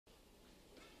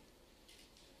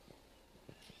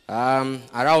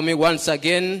Allow me once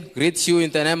again, greet you in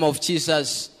the name of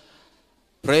Jesus.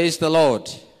 Praise the Lord.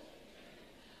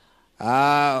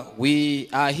 We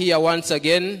are here once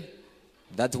again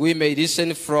that we may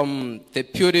listen from the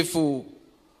beautiful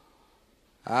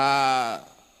Word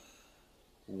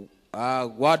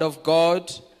of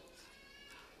God,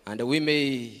 and we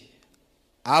may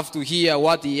have to hear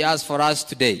what He has for us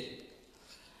today.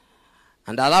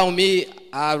 And allow me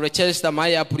to register my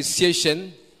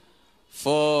appreciation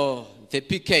for the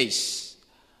PKs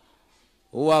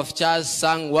who have just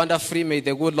sung wonderfully. May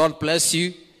the good Lord bless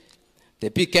you.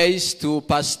 The PKs to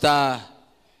Pastor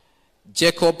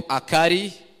Jacob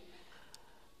Akari.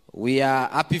 We are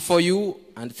happy for you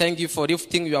and thank you for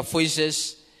lifting your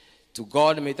voices to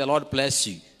God. May the Lord bless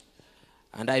you.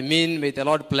 And I mean, may the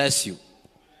Lord bless you.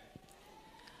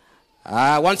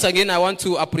 Once again, I want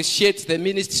to appreciate the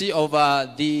ministry of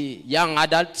the young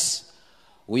adults.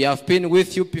 We have been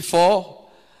with you before,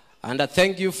 and I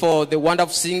thank you for the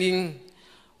wonderful singing.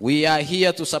 We are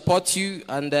here to support you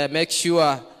and make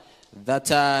sure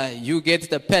that you get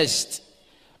the best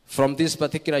from this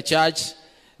particular church.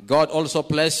 God also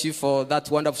bless you for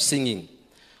that wonderful singing.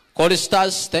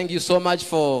 Choristers, thank you so much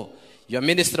for your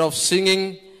ministry of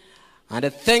singing.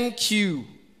 And thank you,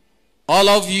 all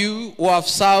of you who have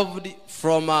served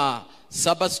from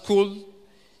Sabbath school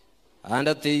and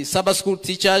the Sabbath school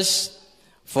teachers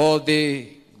for the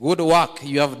good work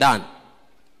you have done.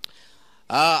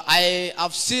 I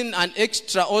have seen an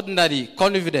extraordinary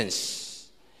confidence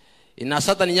in a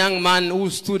certain young man who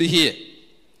stood here.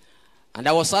 And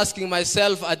I was asking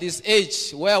myself at this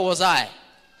age, where was I?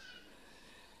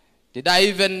 Did I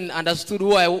even understood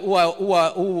who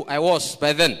I was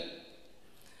by then?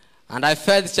 And I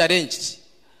felt challenged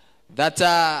that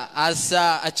as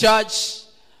a church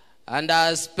and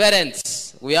as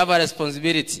parents, we have a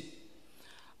responsibility.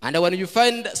 And when you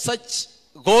find such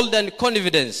golden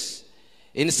confidence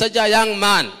in such a young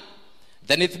man,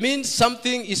 then it means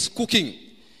something is cooking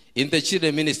in the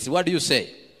children ministry. What do you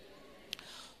say?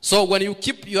 So when you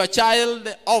keep your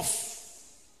child off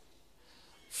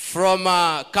from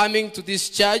coming to this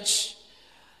church,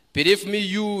 believe me,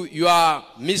 you are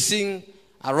missing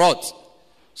a lot.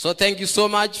 So thank you so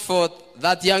much for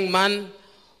that young man.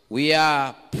 We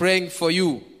are praying for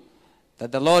you,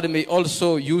 that the Lord may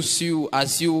also use you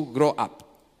as you grow up.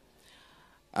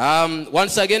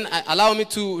 Once again, allow me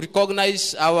to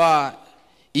recognize our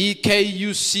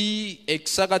EKUC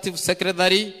Executive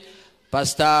Secretary,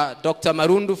 Pastor Dr.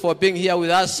 Marundu, for being here with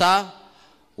us, sir.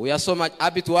 We are so much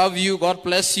happy to have you. God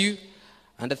bless you.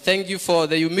 And thank you for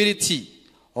the humility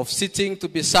of sitting to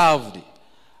be served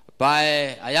by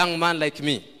a young man like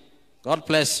me. God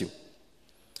bless you.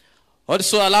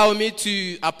 Also allow me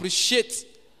to appreciate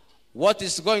what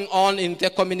is going on in the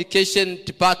communication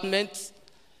department,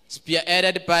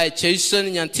 spearheaded by Jason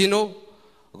Nyantino.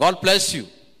 God bless you.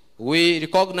 We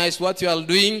recognize what you are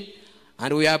doing,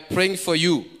 and we are praying for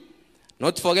you.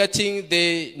 Not forgetting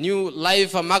the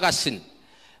Newlife magazine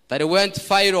that went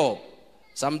viral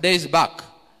some days back.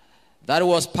 That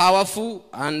was powerful,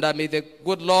 and may the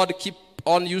good Lord keep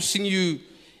on using you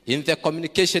in the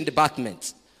communication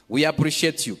department. We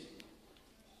appreciate you.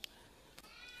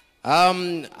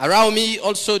 Around me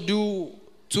also do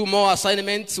two more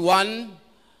assignments. One,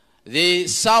 the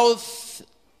South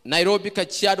Nairobi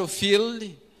Kachiado field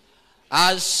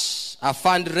as a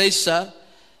fundraiser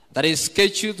that is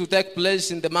scheduled to take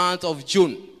place in the month of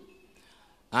June.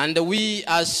 And we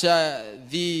as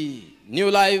the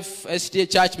Newlife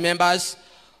SDA church members,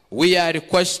 we are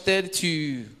requested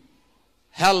to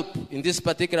help in this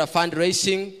particular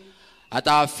fundraising at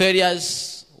our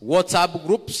various WhatsApp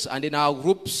groups and in our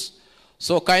groups.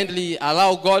 So kindly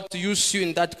allow God to use you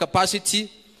in that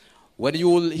capacity. When you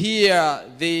will hear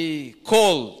the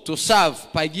call to serve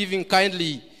by giving,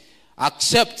 kindly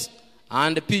accept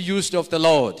and be used of the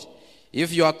Lord.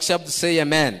 If you accept, say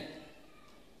amen.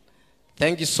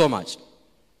 Thank you so much.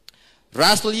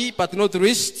 Lastly, but not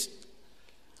least,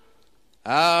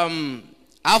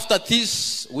 after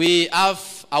this, we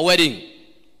have a wedding.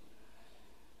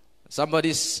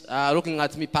 Somebody's looking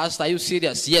at me, Pastor, are you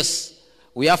serious? Yes,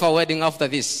 we have a wedding after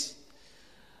this.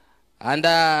 And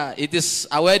it is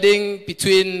a wedding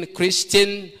between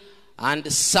Christian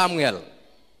and Samuel.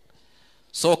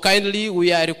 So kindly,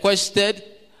 we are requested,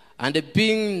 and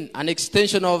being an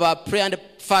extension of our prayer and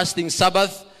fasting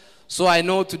Sabbath, so I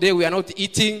know today we are not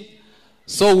eating,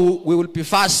 so we will be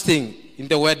fasting in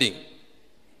the wedding.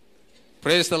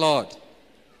 Praise the Lord.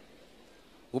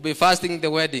 We'll be fasting in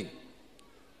the wedding.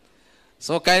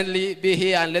 So kindly be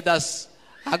here and let us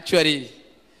actually,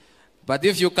 but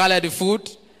if you color the food,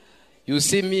 you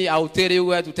see me, I'll tell you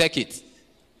where to take it.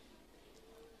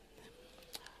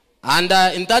 And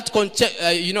in that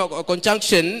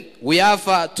conjunction, we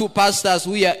have two pastors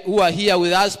who are here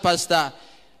with us, Pastor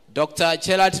Dr.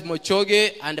 Gerald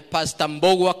Mochoge and Pastor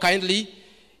Mbogwa. Kindly,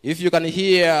 if you can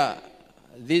hear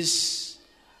this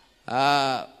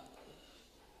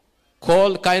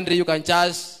call, kindly you can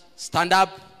just stand up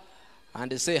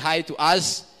and say hi to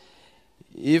us.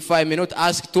 If I may not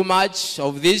ask too much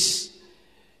of this,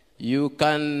 you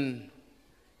can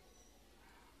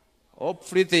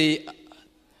hopefully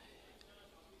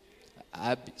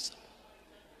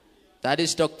that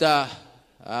is Dr.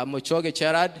 Mochoge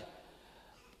Gerald.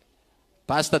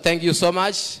 Pastor, thank you so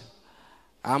much.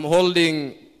 I'm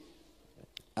holding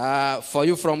for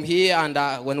you from here,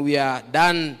 and when we are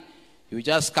done, you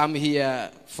just come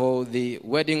here for the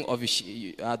wedding of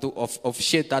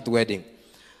officiate that wedding.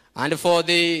 And for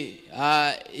the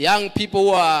young people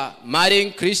who are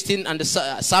marrying, Christine and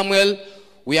Samuel,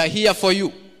 we are here for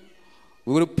you.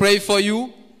 We will pray for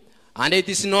you. And it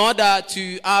is in order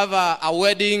to have a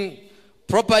wedding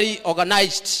properly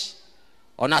organized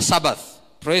on a Sabbath.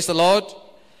 Praise the Lord.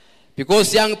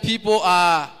 Because young people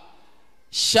are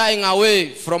shying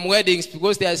away from weddings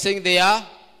because they are saying they are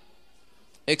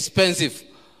expensive.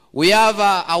 We have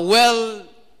a well,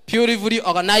 beautifully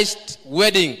organized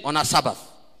wedding on a Sabbath,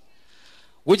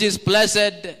 which is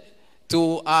blessed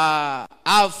to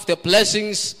have the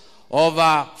blessings of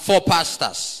 4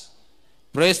 pastors.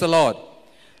 Praise the Lord.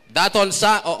 That on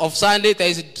Sunday there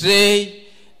is Dre,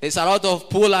 there's a lot of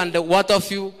pool and water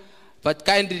fuel, but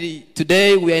kindly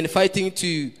today we are inviting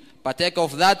to partake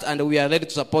of that, and we are ready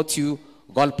to support you.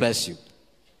 God bless you.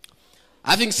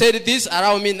 Having said this,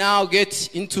 allow me now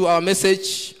get into our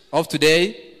message of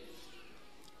today.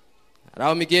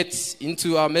 Allow me get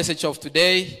into our message of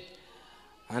today,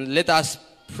 and let us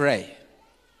pray.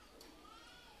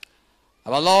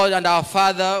 Our Lord and our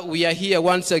Father, we are here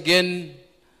once again.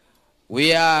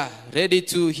 We are ready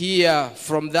to hear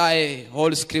from thy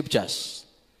holy scriptures.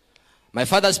 My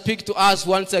Father, speak to us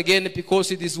once again,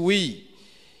 because it is we,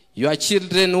 your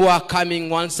children, who are coming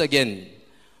once again.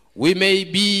 We may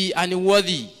be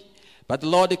unworthy, but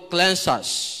Lord, cleanse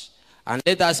us, and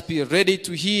let us be ready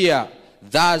to hear,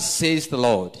 thus says the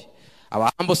Lord. Our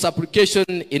humble supplication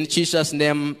in Jesus'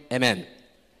 name, amen.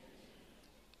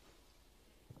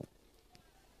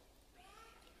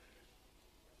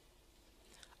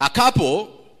 A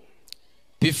couple,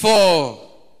 before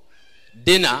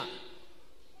dinner,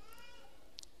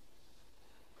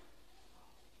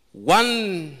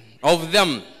 one of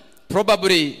them,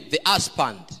 probably the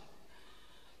husband,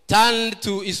 turned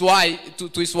to his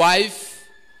wife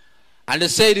and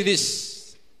said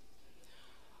this: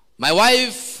 "My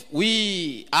wife,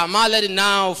 we are married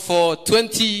now for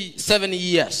 27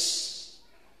 years.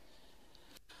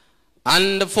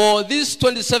 And for these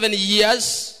 27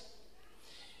 years,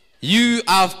 you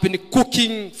have been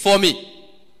cooking for me."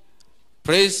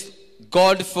 Praise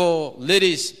God for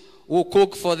ladies who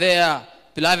cook for their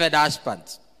beloved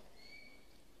husbands.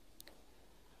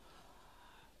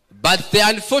 But the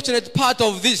unfortunate part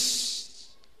of this,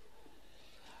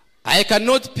 I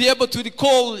cannot be able to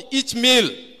recall each meal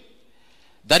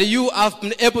that you have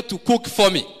been able to cook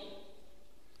for me.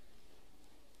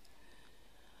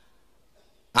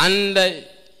 And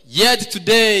yet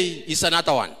today is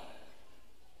another one.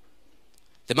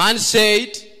 The man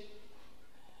said,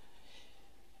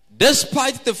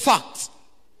 despite the fact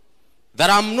that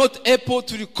I'm not able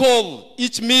to recall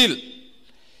each meal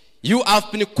you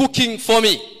have been cooking for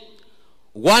me,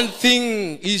 one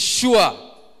thing is sure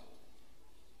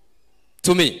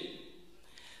to me,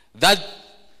 that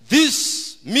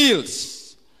these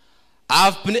meals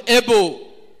have been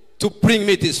able to bring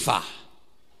me this far.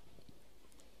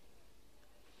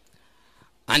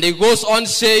 And he goes on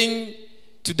saying,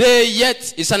 today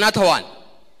yet is another one.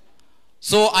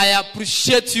 So I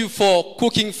appreciate you for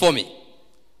cooking for me.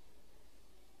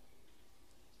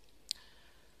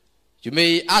 You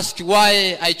may ask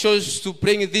why I chose to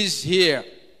bring this here.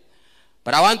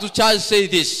 But I want to just say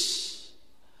this.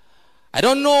 I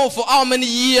don't know for how many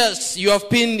years you have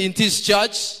been in this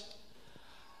church,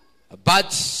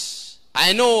 but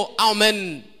I know how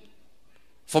many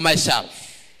for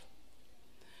myself.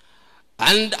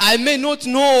 And I may not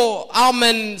know how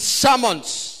many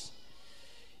sermons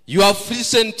you have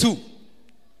listened to.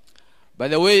 By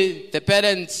the way, the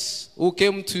parents who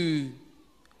came to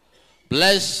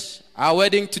bless our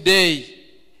wedding today,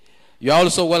 you are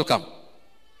also welcome.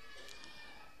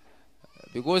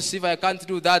 Because if I can't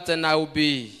do that, then I will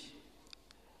be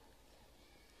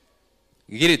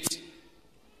guilty.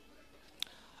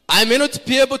 I may not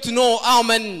be able to know how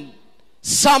many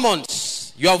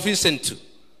sermons you have listened to.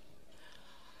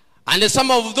 And some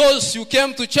of those you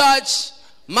came to church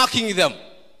marking them.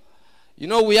 You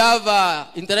know, we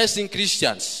have interesting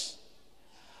Christians.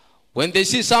 When they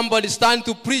see somebody stand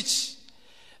to preach,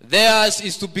 theirs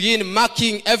is to begin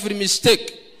marking every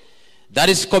mistake that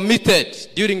is committed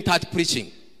during that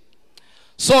preaching.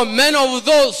 So many of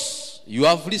those, you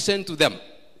have listened to them.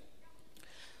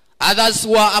 Others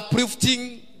were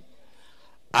uplifting,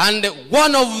 and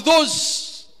one of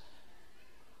those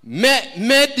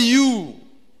made you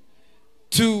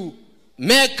to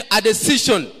make a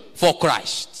decision for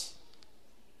Christ.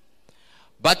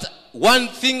 But one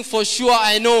thing for sure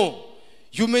I know,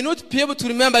 you may not be able to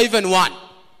remember even one.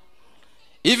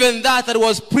 Even that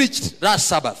was preached last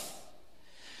Sabbath.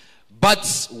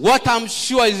 But what I'm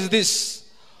sure is this: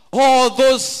 all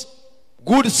those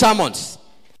good sermons,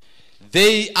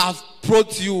 they have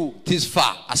brought you this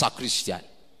far as a Christian.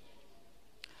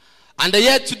 And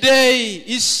yet today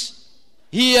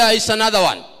here is another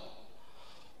one.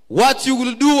 What you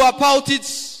will do about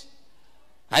it,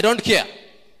 I don't care.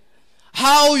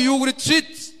 How you will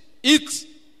treat it,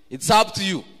 it's up to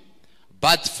you.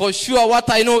 But for sure what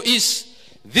I know is,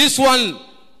 this one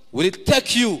will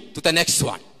take you to the next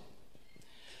one.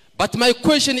 But my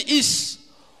question is,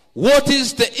 what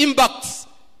is the impact?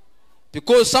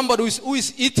 Because somebody who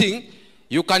is eating,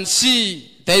 you can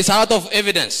see there is a lot of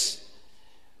evidence.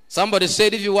 Somebody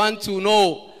said if you want to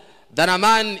know that a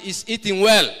man is eating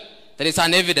well, there is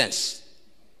an evidence.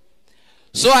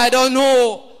 So I don't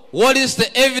know what is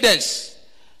the evidence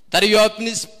that you have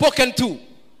been spoken to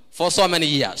for so many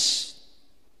years.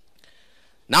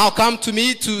 Now come to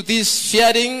me to this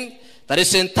sharing that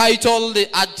is entitled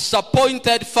A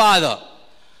Disappointed Father.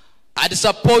 A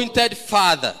Disappointed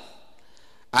Father.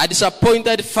 A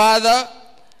Disappointed Father.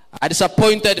 A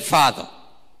Disappointed Father.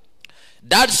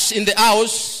 That's in the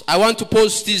house. I want to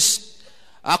pose this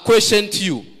question to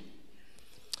you.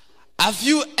 Have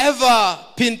you ever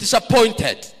been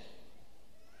disappointed?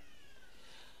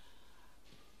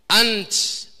 And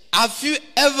have you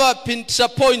ever been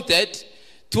disappointed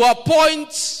to a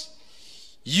point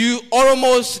you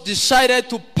almost decided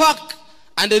to pack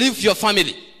and leave your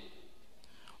family?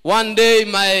 One day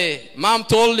my mom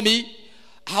told me,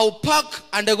 I'll pack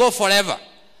and go forever.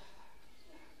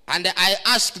 And I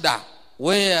asked her,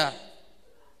 where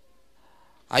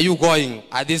are you going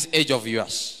at this age of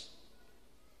yours?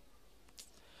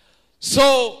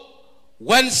 So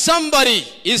when somebody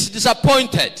is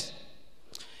disappointed,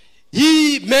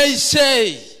 he may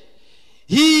say,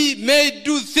 he may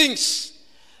do things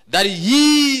that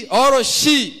he or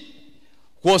she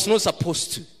was not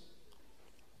supposed to.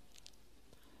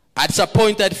 A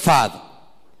disappointed father.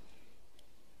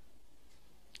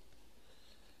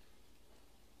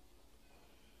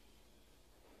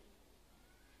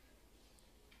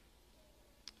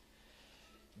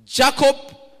 Jacob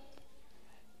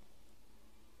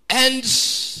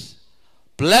ends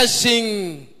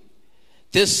blessing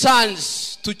the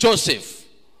sons to Joseph,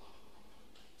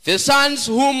 the sons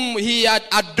whom he had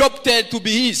adopted to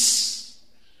be his.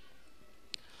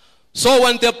 So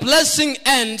when the blessing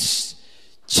ends,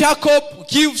 Jacob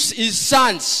gives his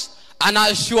sons an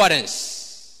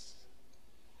assurance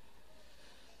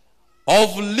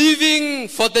of living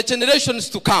for the generations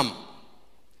to come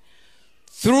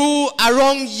through a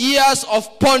long years of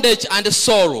bondage and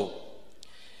sorrow.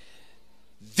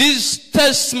 This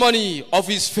testimony of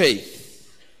his faith.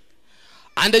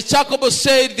 And Jacob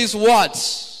said these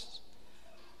words.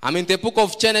 I'm in the book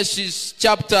of Genesis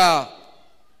chapter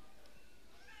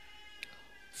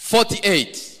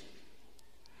 48.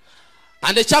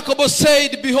 And Jacob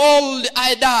said, behold,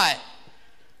 I die,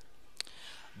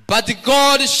 but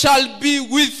God shall be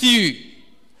with you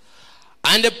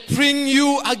and bring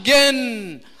you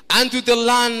again unto the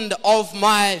land of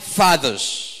my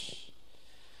fathers.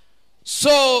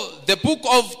 So the book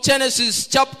of Genesis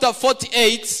chapter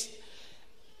 48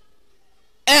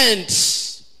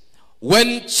 ends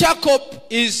when Jacob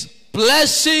is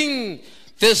blessing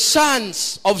the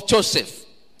sons of Joseph,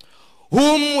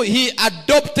 whom he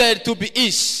adopted to be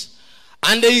his,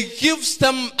 and he gives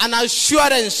them an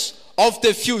assurance of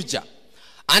the future.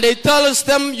 And he tells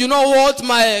them, you know what,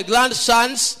 my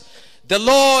grandsons, the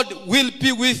Lord will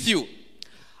be with you.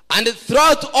 And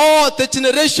throughout all the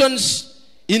generations,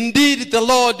 indeed the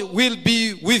Lord will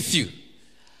be with you.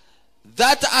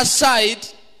 That aside,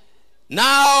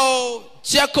 now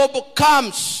Jacob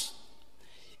comes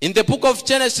in the book of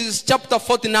Genesis chapter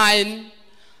 49.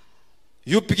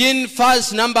 You begin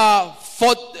verse number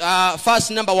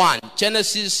 1.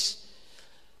 Genesis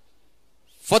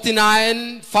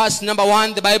 49, verse number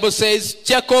 1, the Bible says,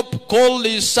 Jacob called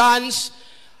his sons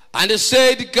and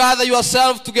said, gather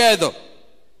yourself together,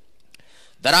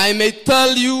 that I may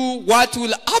tell you what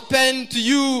will happen to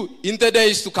you in the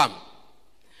days to come.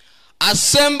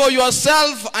 Assemble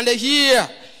yourself and hear,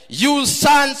 you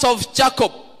sons of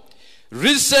Jacob.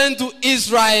 Listen to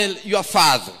Israel, your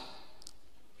father.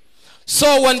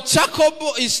 So when Jacob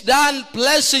is done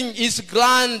blessing his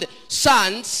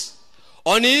grandsons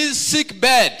on his sick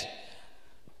bed,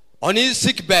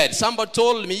 somebody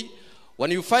told me, when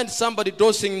you find somebody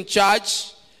dozing in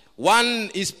church,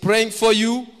 1 is praying for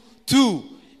you, 2,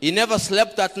 he never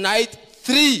slept at night,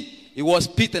 3, he was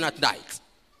beaten at night.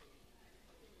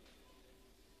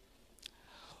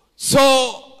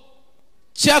 So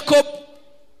Jacob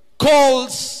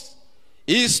calls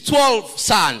his 12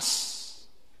 sons.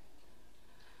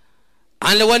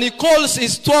 And when he calls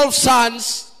his 12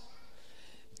 sons,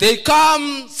 they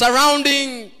come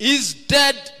surrounding his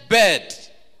dead bed.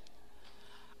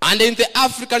 And in the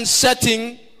African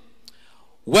setting,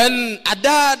 when a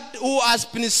dad who has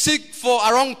been sick for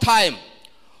a long time,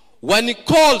 when he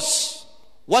calls,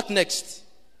 what next?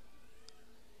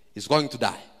 He's going to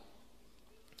die.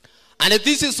 And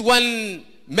this is when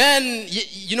men,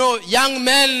 young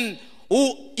men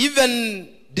who even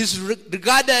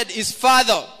disregarded his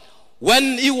father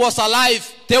when he was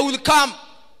alive, they will come.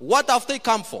 What have they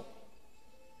come for?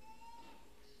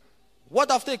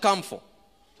 What have they come for?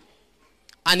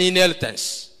 An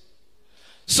inheritance.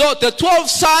 So the 12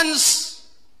 sons,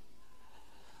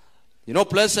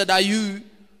 blessed are you,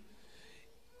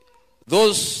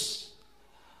 those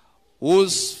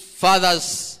whose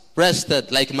fathers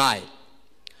rested like mine.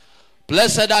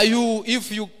 Blessed are you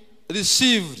if you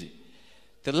received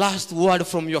the last word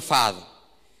from your father.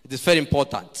 It is very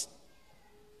important.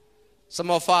 Some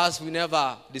of us, we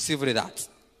never received that.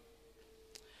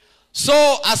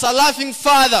 So, as a loving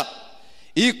father,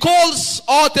 he calls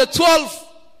all the 12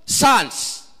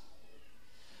 sons.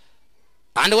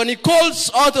 And when he calls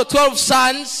all the 12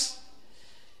 sons,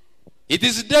 it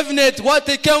is definite what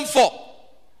they came for.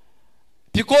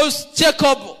 Because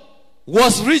Jacob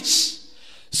was rich.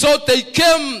 So they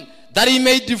came that he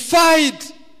may divide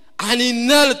an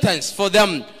inheritance for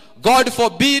them. God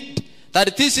forbid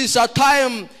that this is a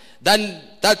time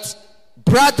that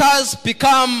brothers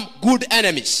become good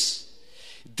enemies.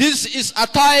 This is a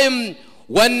time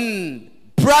when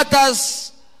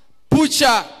brothers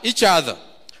butcher each other.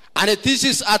 And this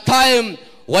is a time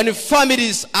when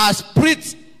families are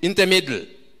split in the middle.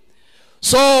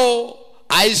 So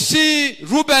I see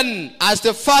Reuben as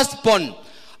the firstborn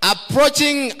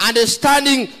approaching and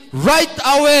standing right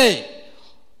away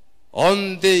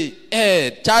on the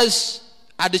edge, just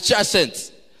at the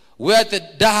adjacent, where the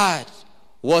dad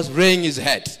was laying his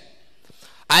head.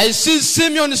 I see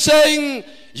Simeon saying,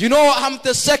 I'm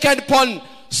the second born,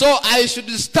 so I should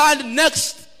stand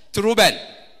next to Reuben.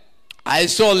 I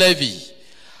saw Levi.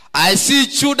 I see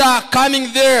Judah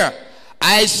coming there.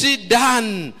 I see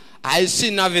Dan. I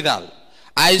see Navidal.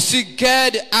 I see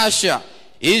Gad, Asher,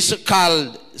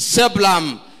 Issachar,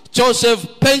 Zebulun,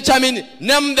 Joseph, Benjamin,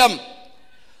 name them.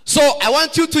 So I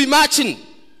want you to imagine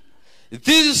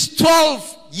these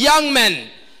 12 young men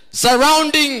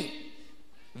surrounding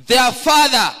their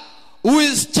father who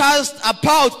is just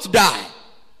about to die.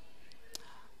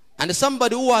 And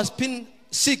somebody who has been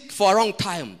sick for a long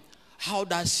time, how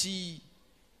does he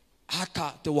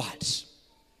utter the words?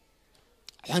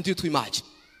 I want you to imagine.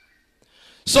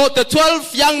 So the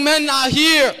 12 young men are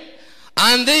here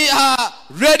and they are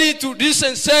ready to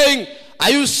listen, saying,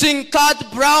 are you seeing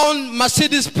that brown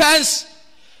Mercedes Benz?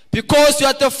 Because you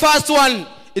are the first one,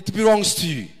 it belongs to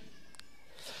you.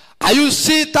 Are you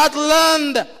see that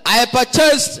land I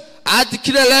purchased at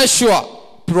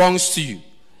Kileleshua belongs to you?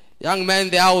 Young man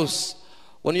in the house,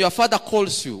 when your father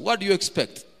calls you, what do you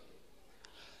expect?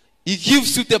 He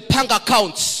gives you the bank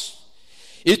accounts.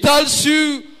 He tells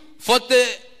you, for the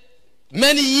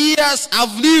many years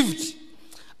I've lived,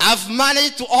 I've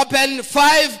managed to open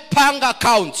 5 bank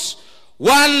accounts.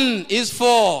 1 is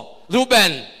for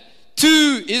Reuben,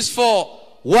 2 is for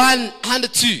 1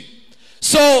 and 2.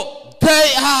 So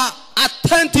they are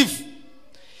attentive,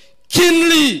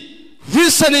 keenly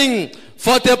listening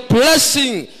for the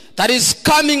blessing that is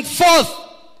coming forth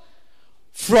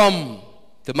from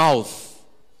the mouth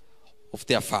of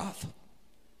their father.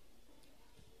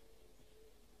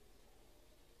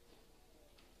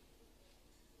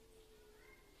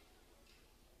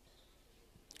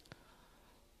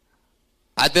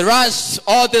 At the rush,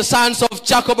 all the sons of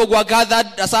Jacob were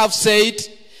gathered, as I have said.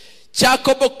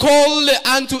 Jacob called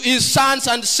unto his sons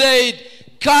and said,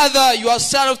 gather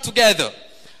yourselves together,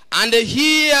 and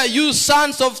hear, you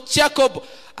sons of Jacob,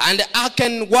 and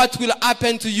hearken what will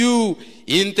happen to you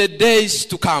in the days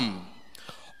to come.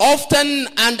 Often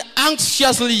and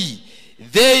anxiously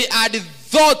they had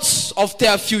thoughts of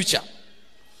their future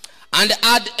and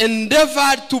had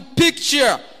endeavored to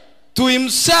picture to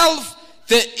himself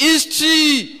the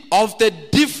history of the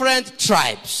different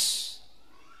tribes.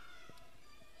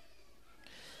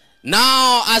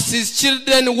 Now, as his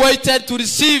children waited to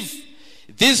receive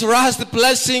this last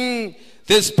blessing,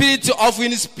 the spirit of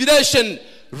inspiration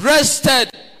rested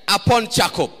upon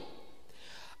Jacob.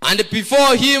 And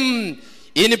before him,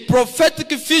 in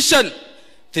prophetic vision,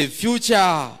 the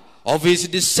future of his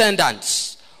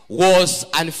descendants was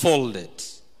unfolded.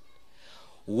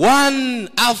 One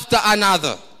after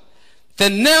another, the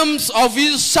names of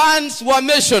his sons were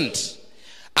mentioned,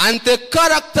 and the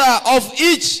character of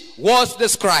each was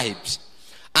described,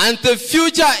 and the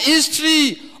future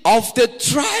history of the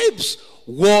tribes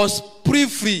was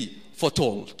briefly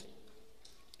foretold.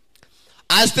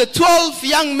 As the 12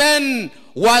 young men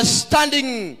were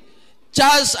standing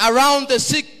just around the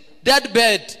sick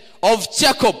deathbed of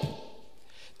Jacob,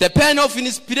 the pen of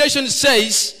inspiration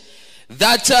says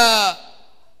that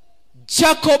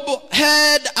Jacob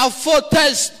had a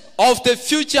foretaste of the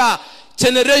future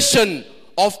generation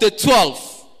of the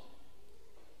 12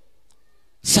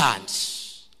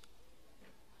 sons.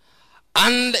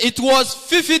 And it was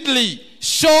vividly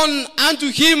shown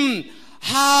unto him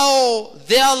how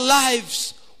their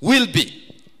lives will be.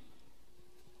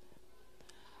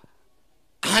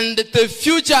 And the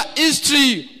future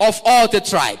history of all the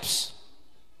tribes.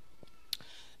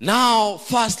 Now,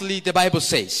 firstly, the Bible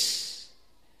says,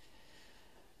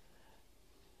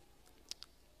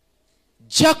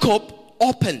 Jacob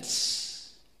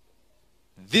opens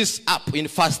this up in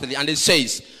firstly, and it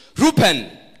says,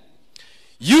 Reuben,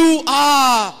 you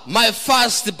are my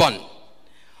firstborn,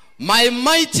 my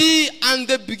mighty and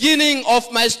the beginning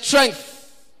of my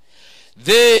strength,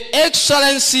 the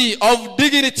excellency of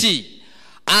dignity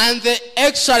and the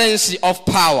excellency of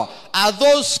power. Are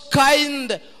those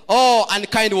kind or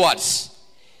unkind words?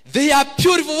 They are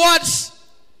beautiful words.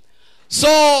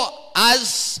 So,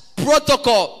 as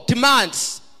protocol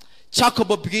demands,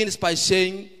 Jacob begins by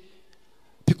saying,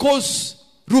 because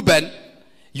Reuben,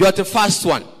 you are the first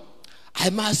one, I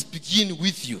must begin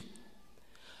with you.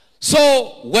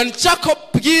 So when Jacob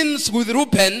begins with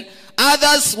Reuben,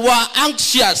 others were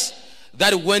anxious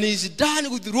that when he's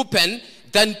done with Reuben,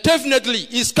 then definitely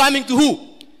he's coming to who?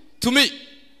 To me.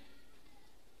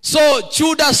 So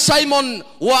Judah, Simon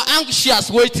were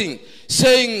anxious waiting,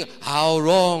 saying, how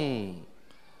long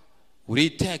will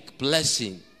it take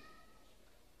blessing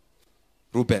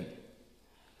Reuben?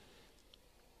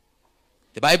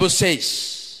 The Bible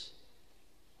says,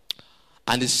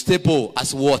 and stable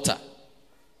as water,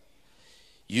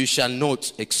 you shall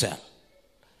not excel.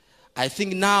 I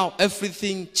think now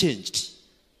everything changed.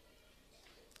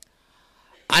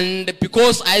 And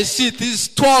because I see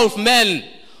these 12 men,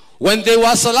 when they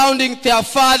were surrounding their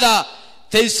father,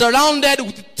 they surrounded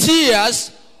with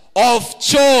tears of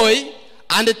joy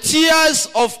and tears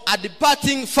of a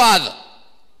departing father.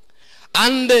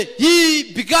 And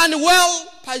he began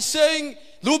well by saying,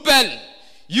 Reuben,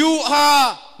 you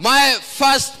are my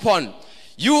firstborn.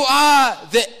 You are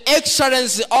the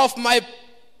excellency of my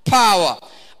power.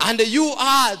 And you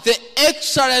are the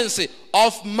excellency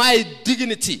of my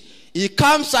dignity. He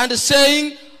comes and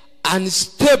saying,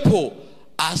 unstable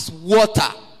as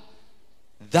water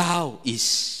thou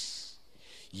is.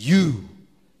 You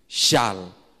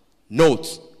shall not.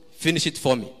 Finish it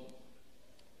for me.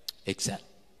 Excel.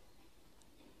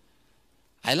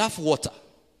 I love water.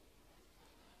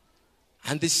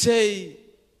 And they say,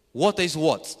 water is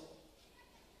what?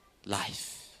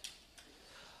 Life.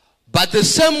 But the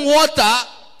same water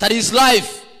that is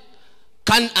life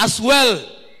can as well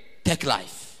take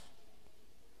life.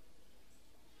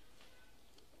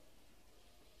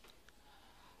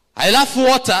 I love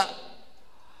water,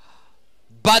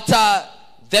 but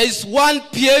there is one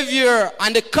behavior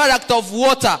and the character of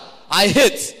water I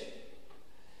hate.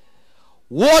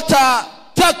 Water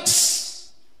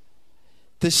takes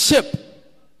the shape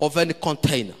of any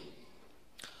container.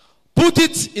 Put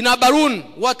it in a balloon,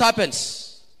 what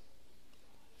happens?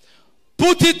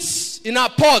 Put it in a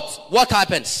pot, what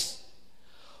happens?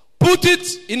 Put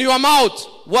it in your mouth,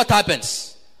 what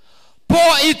happens? Pour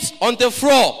it on the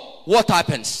floor, what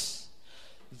happens?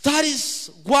 That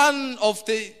is one of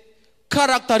the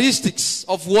characteristics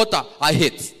of water I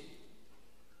hate.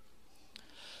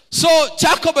 So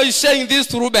Jacob is saying this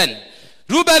to Reuben.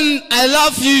 Reuben, I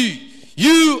love you.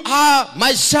 You are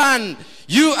my son.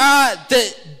 You are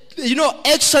the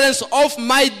excellence of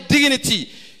my dignity.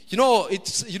 It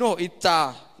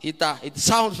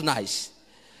sounds nice.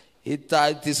 It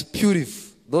is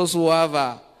beautiful. Those who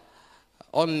have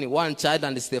only one child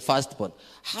and it's the firstborn.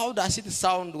 How does it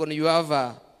sound when you have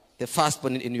the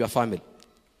firstborn in your family?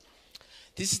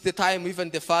 This is the time even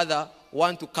the father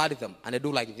want to carry them, and they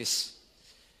do like this.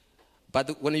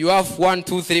 But when you have 1,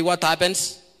 2, 3, what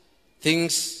happens?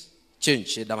 Things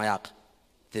change.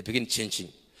 They begin changing.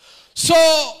 So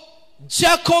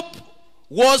Jacob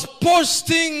was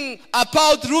posting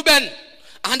about Reuben,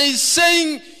 and he's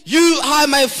saying, you are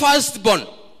my firstborn.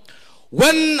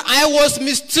 When I was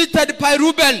mistreated by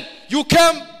Reuben, you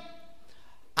came.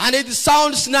 And it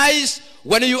sounds nice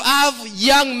when you have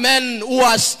young men who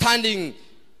are standing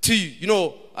to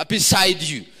you, beside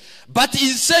you. But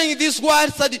he's saying these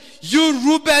words that you,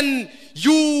 Reuben,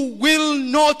 you will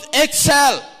not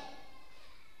excel.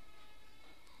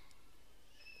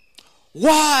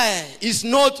 Why is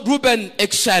not Reuben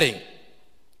excelling?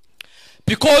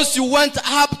 Because you went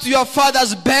up to your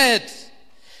father's bed,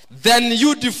 then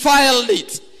you defiled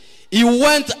it. He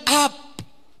went up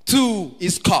to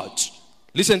his couch.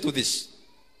 Listen to this.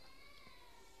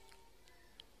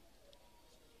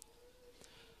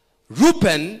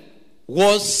 Reuben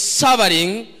was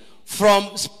suffering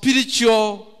from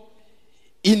spiritual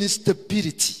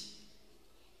instability.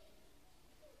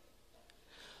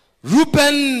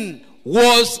 Reuben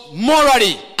was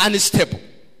morally unstable.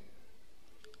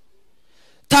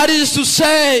 That is to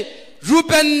say,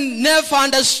 Reuben never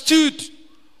understood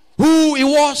who he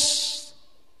was.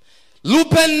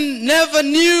 Reuben never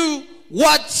knew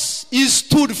what he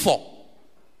stood for.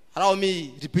 Allow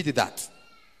me to repeat that.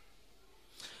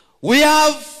 We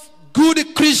have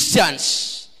good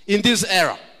Christians in this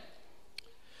era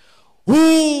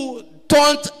who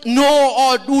don't know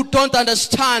or who don't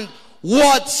understand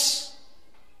what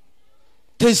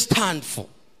they stand for.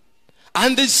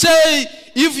 And they say,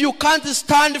 if you can't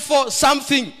stand for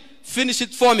something, finish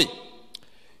it for me.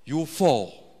 You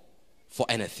fall for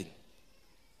anything.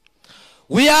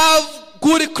 We have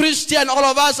good Christian, all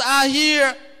of us are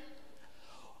here.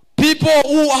 People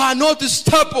who are not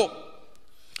stable.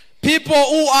 People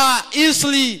who are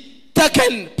easily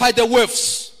taken by the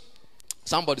waves.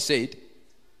 Somebody said,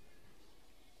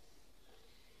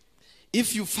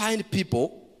 if you find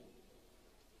people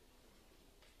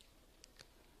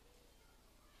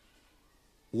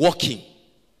walking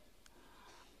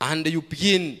and you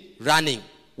begin running,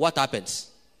 what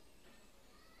happens?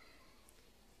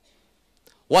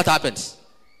 What happens?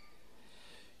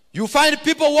 You find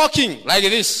people walking like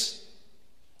this,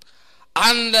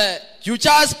 and you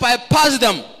just bypass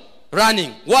them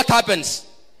running. What happens?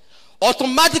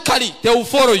 Automatically they will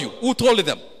follow you. Who told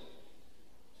them?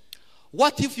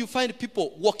 What if you find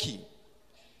people walking?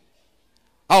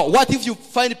 Oh, what if you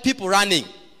find people running?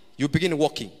 You begin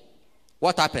walking.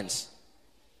 What happens?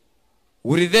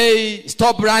 Will they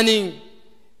stop running?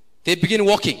 They begin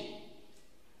walking.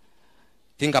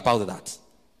 Think about that.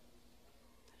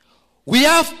 We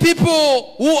have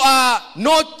people who are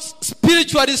not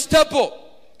spiritually stable.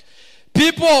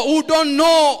 People who don't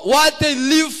know what they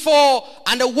live for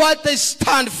and what they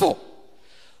stand for.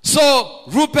 So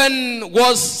Reuben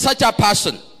was such a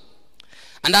person.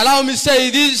 And allow me to say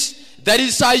this, there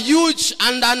is a huge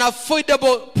and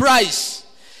unavoidable price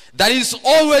that is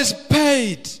always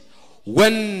paid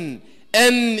when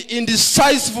an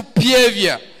indecisive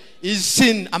behavior is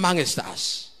seen amongst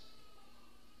us.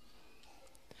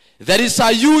 There is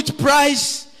a huge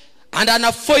price and an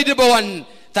unavoidable one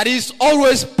that is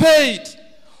always paid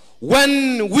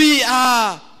when we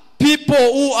are people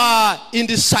who are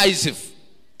indecisive.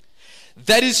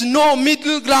 There is no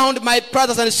middle ground, my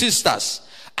brothers and sisters,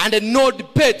 and no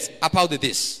debate about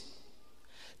this.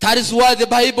 That is why the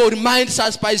Bible reminds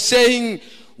us by saying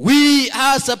we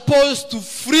are supposed to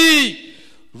flee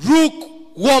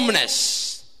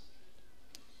lukewarmness.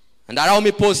 And allow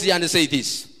me pause here and say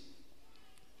this.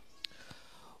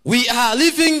 We are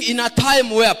living in a time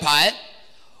whereby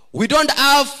we don't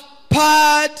have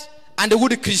bad and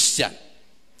good Christian,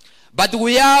 but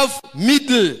we have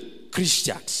middle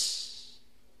Christians.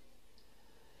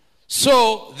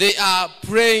 So they are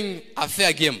playing a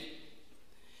fair game.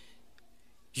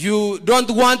 You don't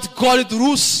want God to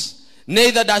lose,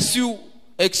 neither does you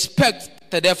expect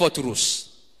the devil to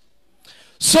lose.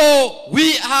 So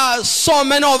we are so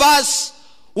many of us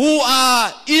who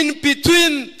are in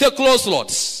between the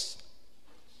crossroads.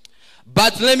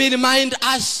 But let me remind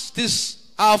us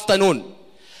this afternoon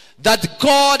that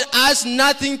God has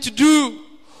nothing to do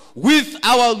with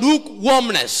our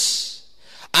lukewarmness.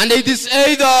 And it is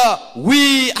either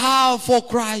we are for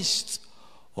Christ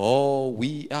or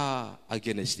we are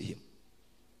against him.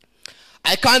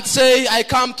 I can't say I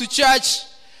come to church,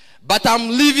 but I'm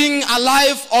living a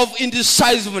life of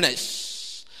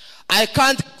indecisiveness. I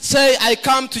can't say I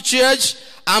come to church,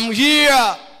 I'm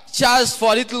here just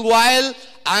for a little while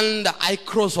and I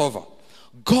cross over.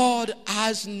 God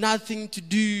has nothing to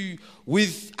do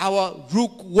with our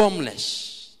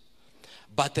lukewarmness,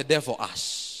 but the devil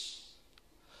us.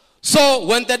 So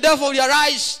when the devil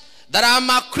realizes that I'm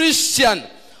a Christian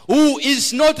who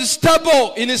is not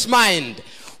stable in his mind,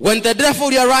 when the devil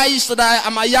realizes that I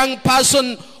am a young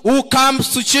person who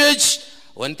comes to church,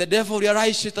 when the devil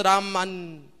realizes that I'm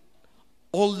an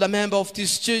older member of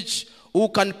this church who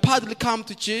can partly come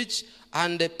to church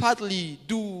and partly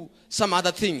do some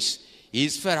other things, he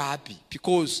is very happy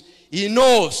because he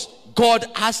knows God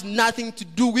has nothing to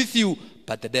do with you,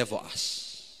 but the devil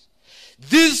has.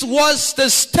 This was the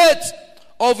state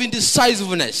of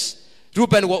indecisiveness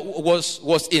Reuben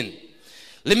was in.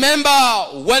 Remember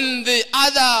when the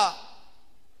other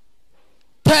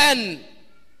 10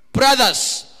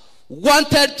 brothers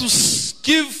wanted to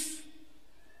give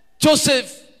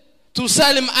Joseph to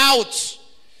sell him out,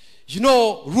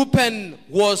 Reuben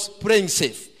was playing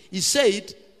safe. He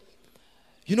said,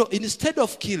 instead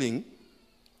of killing,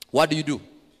 what do?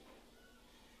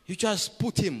 You just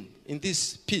put him in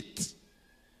this pit.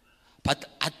 But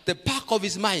at the back of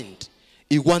his mind,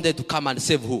 he wanted to come and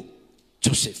save who?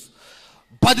 Joseph.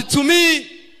 But to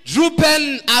me,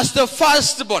 Reuben, as the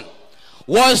firstborn,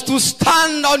 was to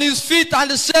stand on his feet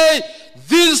and say,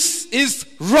 this is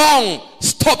wrong,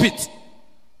 stop it.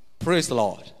 Praise the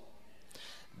Lord.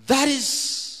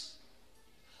 Those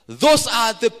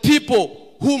are the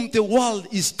people whom the world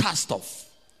is cast off.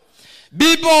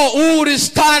 People who will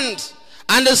stand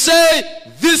and say,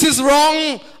 this is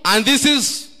wrong and this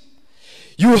is,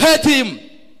 you hate him,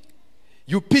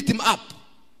 you beat him up.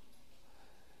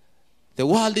 The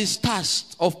world is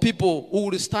tasked of people who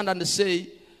will stand and say,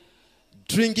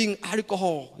 drinking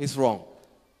alcohol is wrong.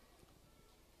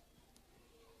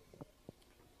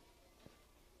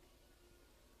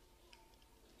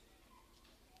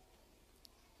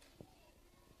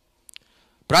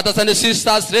 Brothers and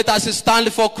sisters, let us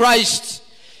stand for Christ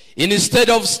instead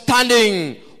of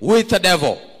standing with the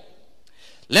devil.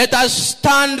 Let us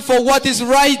stand for what is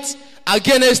right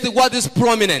against what is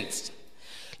prominent.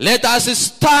 Let us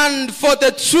stand for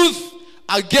the truth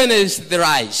against the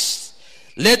lies.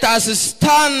 Let us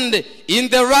stand in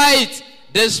the right,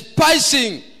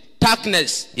 despising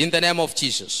darkness in the name of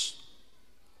Jesus.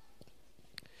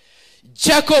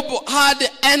 Jacob had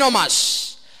enormous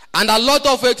and a lot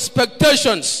of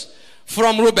expectations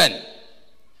from Reuben.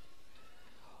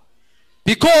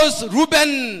 Because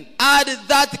Reuben had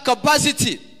that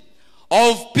capacity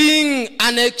of being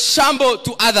an example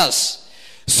to others.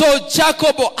 So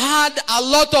Jacob had a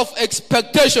lot of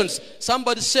expectations.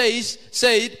 Somebody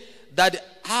said that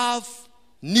have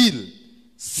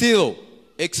zero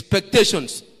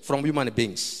expectations from human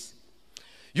beings.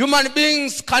 Human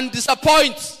beings can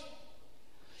disappoint.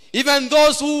 Even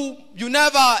those who you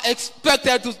never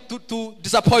expected to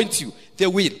disappoint you, they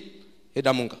will.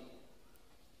 Edamunga.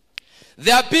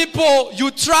 There are people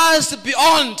you trust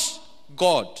beyond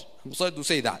God. I'm sorry to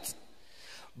say that.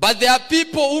 But there are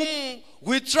people whom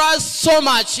we trust so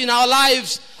much in our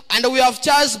lives, and we have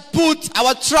just put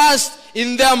our trust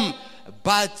in them.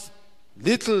 But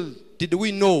little did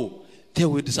we know they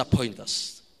will disappoint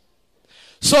us.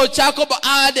 So Jacob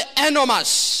had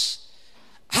enormous,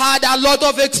 had a lot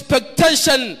of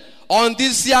expectation on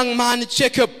this young man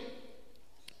Jacob.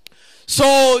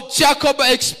 So Jacob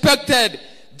expected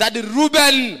that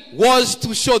Reuben was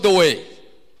to show the way.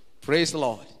 Praise the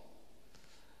Lord.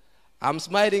 I'm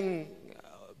smiling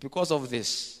because of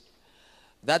this.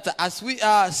 That as we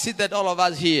are seated, all of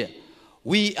us here,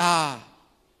 we are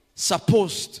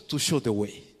supposed to show the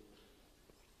way.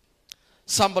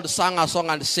 Somebody sang a song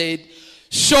and said,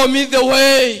 show me the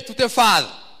way to the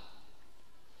Father.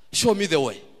 Show me the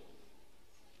way.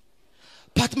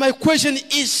 But my question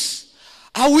is,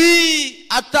 are we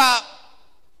at a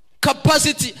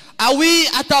capacity? Are we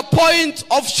at a point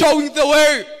of showing the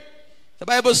way? The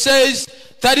Bible says,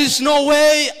 there is no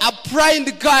way a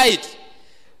blind guide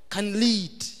can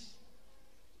lead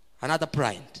another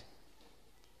blind.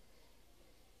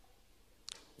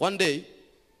 One day,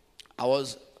 I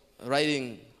was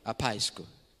riding a bicycle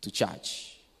to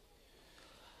church.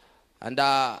 And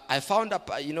I found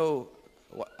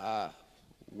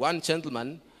one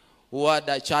gentleman who had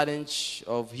a challenge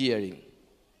of hearing.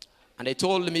 And he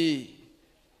told me,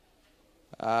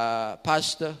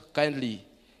 Pastor, kindly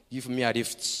give me a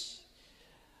lift.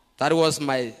 That was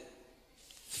my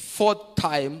 4th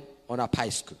time on a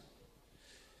bicycle.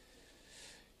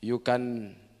 You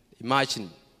can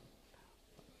imagine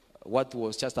what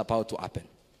was just about to happen.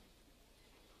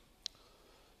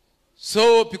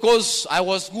 So, because I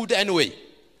was good anyway,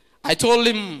 I told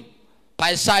him,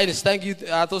 by signs. Thank you,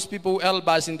 those people who help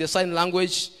us in the sign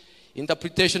language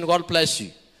interpretation. God bless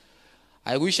you.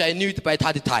 I wish I knew it by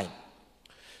that time.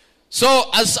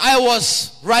 So as I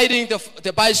was riding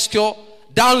the bicycle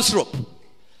down slope,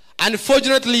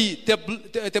 unfortunately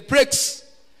the brakes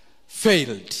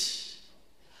failed.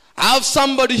 I have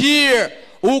somebody here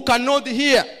who cannot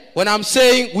hear when I'm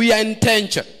saying we are in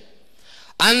danger.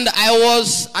 And I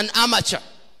was an amateur.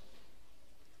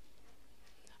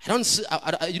 I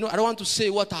don't want to say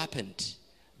what happened,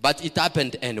 but it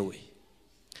happened anyway.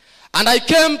 And I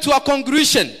came to a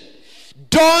conclusion.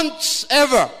 Don't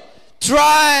ever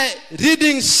try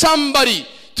leading somebody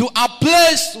to a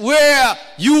place where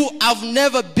you have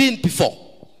never been before.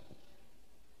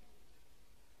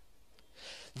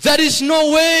 There is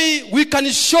no way we can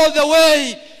show the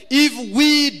way if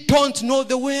we don't know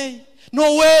the way.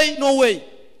 No way, no way.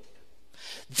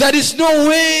 There is no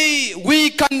way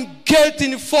we can get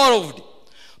involved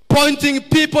pointing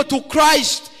people to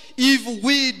Christ if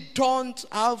we don't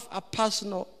have a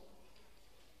personal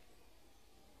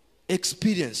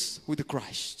experience with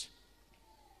Christ.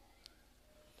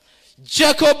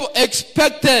 Jacob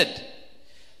expected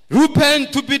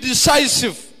Reuben to be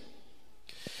decisive.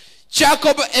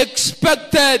 Jacob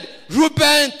expected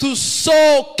Reuben to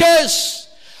showcase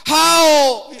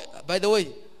how, by the way,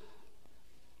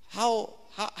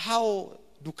 how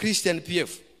do Christians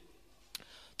behave?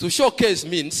 To showcase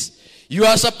means you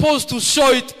are supposed to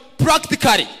show it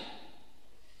practically.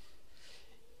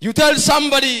 You tell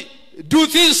somebody, do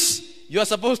this, you are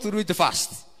supposed to do it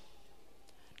fast.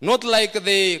 Not like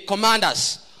the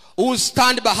commanders who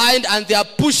stand behind and they are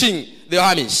pushing the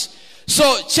armies.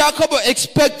 So Jacob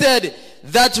expected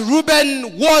that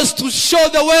Reuben was to show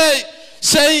the way,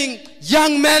 saying,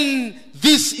 young men,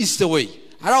 this is the way.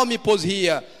 Allow me pause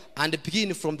here and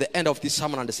begin from the end of this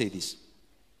sermon and say this.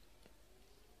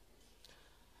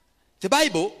 The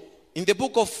Bible, in the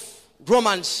book of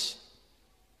Romans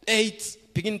 8,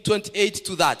 begin 28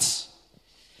 to that,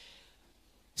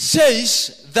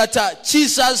 says that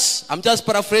Jesus, I'm just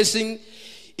paraphrasing,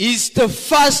 is the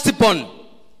firstborn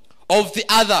of the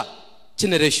other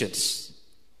generations.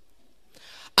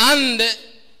 And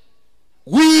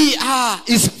we are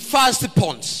his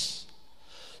firstborns.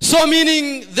 So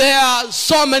meaning there are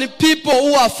so many people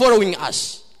who are following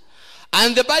us.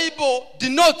 And the Bible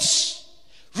denotes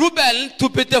Reuben to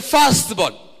be the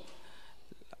firstborn.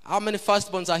 How many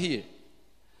firstborns are here?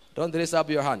 Don't raise up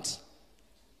your hands.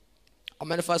 How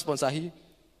many firstborns are here?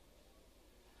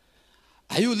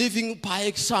 Are you living by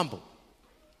example?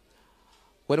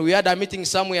 When we had a meeting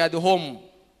somewhere at the home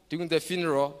during the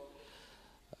funeral,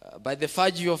 by the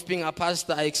virtue of being a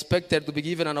pastor, I expected to be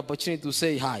given an opportunity to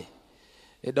say hi.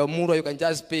 Muro, you can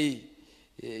just pay,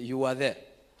 you are there.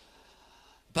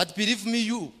 But believe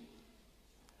me,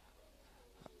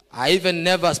 I even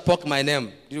never spoke my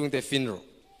name during the funeral.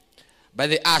 But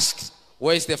they asked,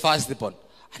 where is the firstborn?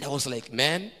 And I was like,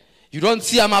 man, you don't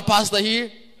see I'm a pastor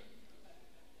here?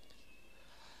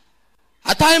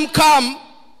 A time come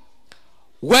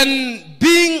when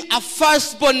being a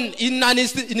firstborn in an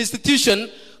institution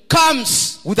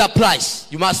comes with a price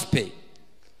you must pay.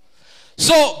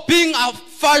 So being a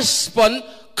firstborn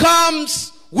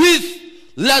comes with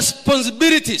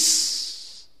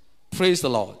responsibilities. Praise the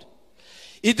Lord.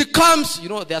 It comes,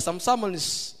 there are some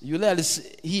sermons you rarely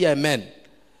hear men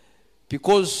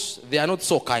because they are not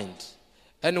so kind.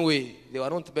 Anyway, they were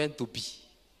not meant to be.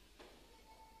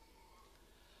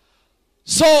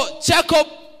 So Jacob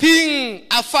being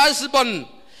a firstborn,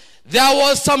 there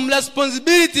was some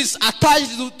responsibilities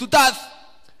attached to that.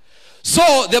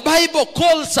 So the Bible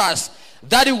calls us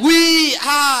that we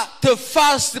are the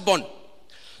firstborn.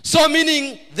 So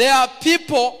meaning there are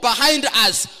people behind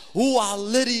us who are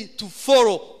ready to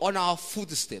follow on our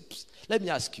footsteps. Let me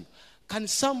ask you, can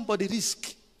somebody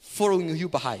risk following you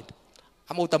behind?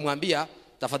 Ama utamwambia,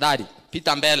 tafadhali,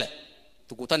 pita mbele,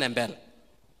 tukutane mbele.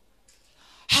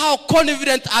 How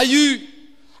confident are you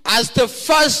as the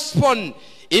firstborn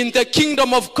in the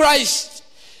kingdom of Christ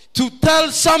to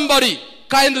tell somebody,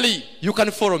 kindly, you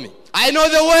can follow me? I know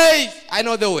the way. I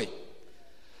know the way.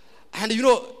 And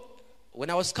when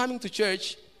I was coming to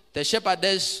church, the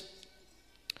shepherdess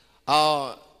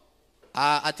at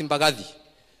Mbagathi.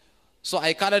 So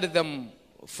I carried them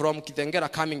from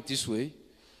Kitengera coming this way.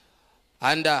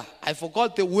 And I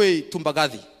forgot the way to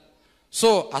Mbagathi.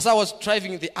 So as I was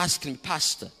driving, they asked me,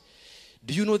 Pastor,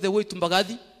 do you know the way to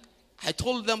Mbagathi? I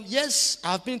told them, yes,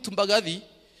 I've been to Mbagathi.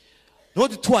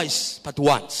 Not twice, but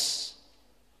once.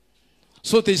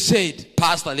 So they said,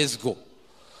 Pastor, let's go.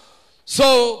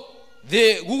 So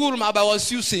the Google map I was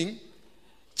using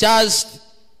just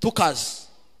took us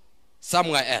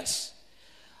somewhere else.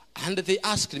 And they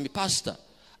asked me, Pastor,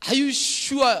 are you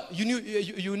sure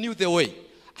you knew the way?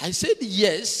 I said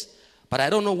yes, but I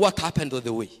don't know what happened on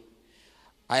the way.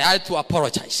 I had to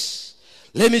apologize.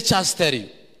 Let me just tell you.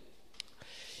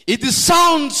 It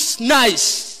sounds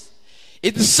nice.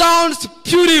 It sounds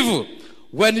beautiful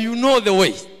when you know the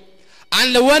way.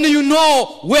 And when you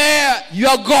know where you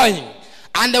are going.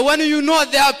 And when you know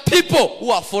there are people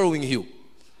who are following you.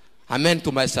 I meant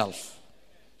to myself.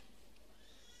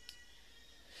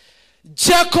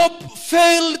 Jacob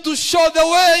failed to show the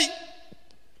way.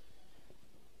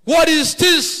 What is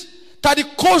this that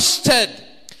it costed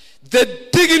the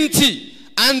dignity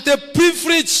and the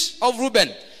privilege of Reuben?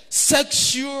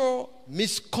 Sexual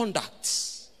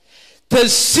misconduct. The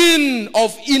sin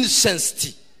of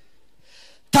incense.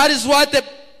 That is what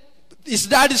his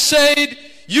daddy said.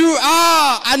 You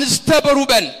are unstable,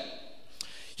 Reuben.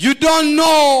 You don't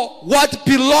know what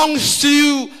belongs to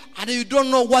you, and you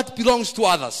don't know what belongs to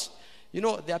others. You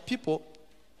know, there are people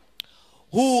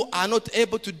who are not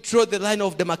able to draw the line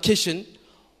of demarcation,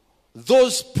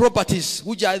 those properties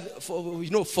which are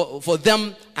for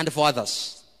them and for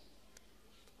others.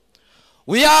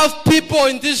 We have people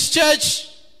in this church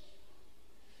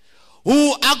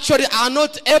who actually are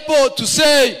not able to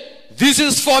say, this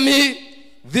is for me,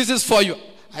 this is for you.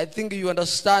 I think you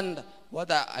understand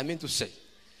what I mean to say.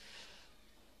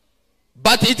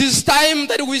 But it is time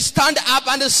that we stand up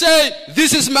and say,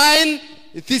 this is mine,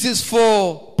 this is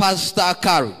for Pastor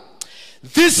Kari.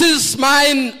 This is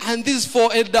mine, and this is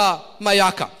for Elder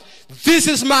Mayaka. This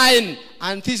is mine,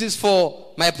 and this is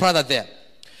for my brother there.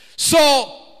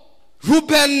 So,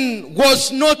 Reuben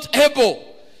was not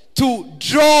able to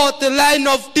draw the line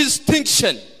of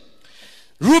distinction.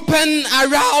 Reuben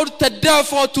allowed the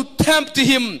devil to tempt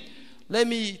him. Let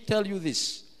me tell you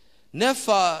this.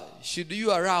 Never should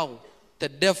you allow the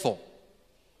devil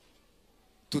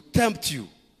to tempt you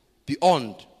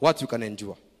beyond what you can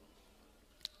endure.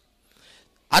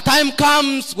 A time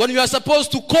comes when you are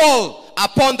supposed to call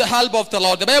upon the help of the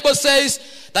Lord. The Bible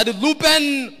says that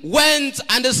Reuben went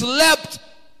and slept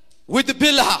with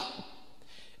Bilhah.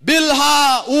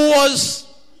 Bilhah, who was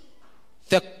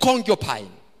the concubine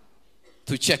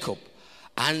to Jacob.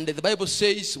 And the Bible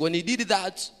says when he did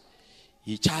that,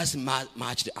 he just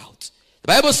marched out. The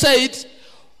Bible said,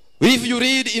 if you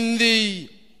read in the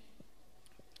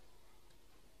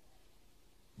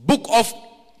book of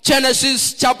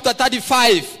Genesis chapter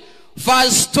 35,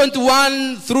 verse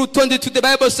 21 through 22, the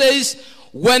Bible says,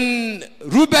 when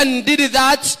Reuben did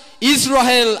that,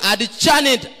 Israel had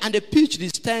journeyed and pitched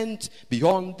his tent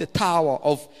beyond the tower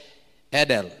of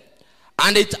Edel.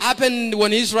 And it happened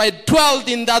when Israel dwelt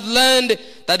in that land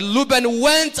that Reuben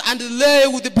went and lay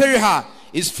with Bilhah,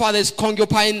 his father's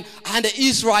concubine, and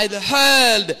Israel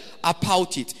heard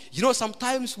about it. You know,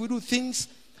 sometimes we do things.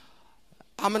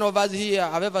 How many of us here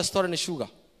have ever stolen sugar?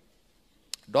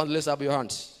 Don't raise up your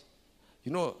hands.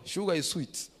 You know, sugar is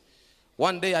sweet.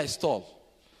 One day I stole.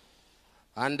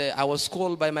 And I was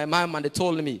called by my mom and they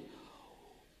told me,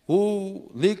 who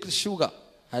licked sugar?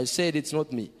 I said, it's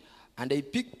not me. And they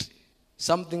picked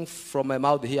something from my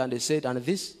mouth here and they said, and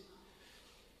this?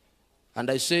 And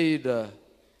I said,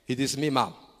 it is me,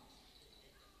 mom.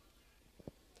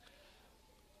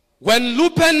 When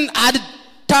Reuben had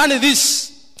done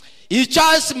this, he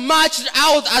just marched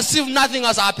out as if nothing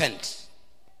has happened.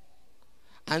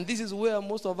 And this is where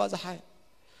most of us are.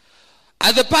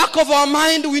 At the back of our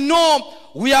mind, we know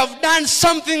we have done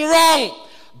something wrong.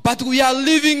 But we are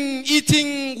living,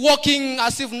 eating, walking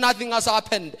as if nothing has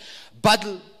happened. But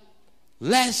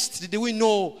lest did we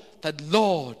know that the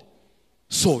Lord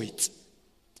saw it.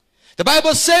 The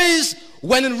Bible says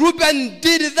when Reuben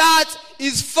did that,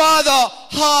 his father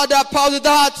heard about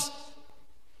that.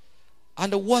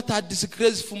 And what a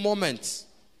disgraceful moment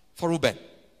for Reuben.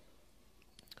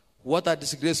 What a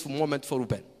disgraceful moment for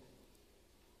Reuben.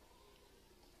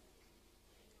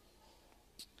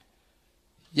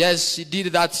 Yes, he did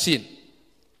that sin.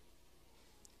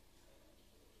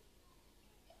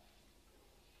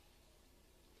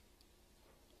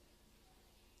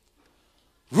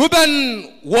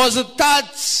 Reuben was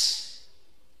that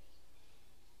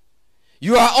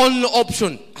your only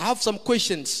option. I have some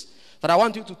questions that I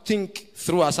want you to think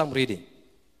through as I'm reading.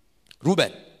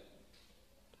 Reuben,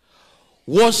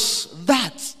 was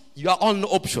that your only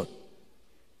option?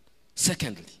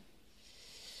 Secondly,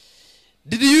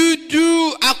 did you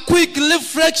do a quick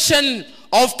reflection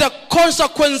of the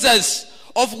consequences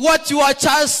of what you are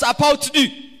just about to do?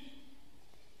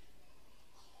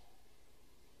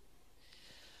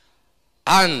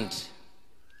 And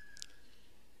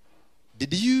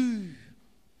did you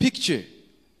picture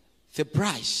the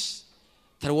price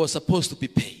that was supposed to be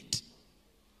paid?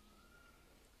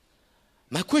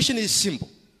 My question is simple.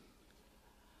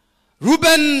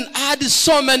 Reuben had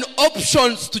so many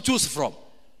options to choose from.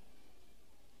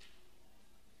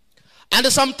 And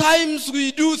sometimes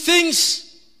we do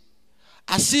things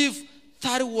as if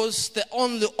that was the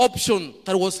only option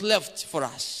that was left for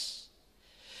us.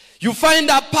 You find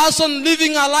a person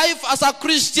living a life as a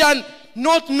Christian,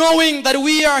 not knowing that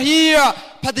we are here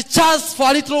but just for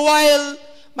a little while.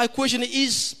 My question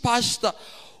is, Pastor,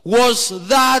 was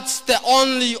that the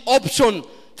only option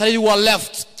that you were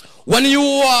left? When you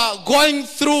were going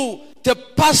through the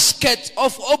basket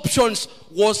of options,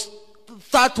 was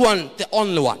that one the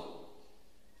only one?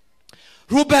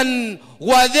 Reuben,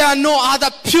 were there no other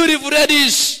pure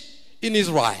reddish in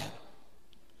Israel?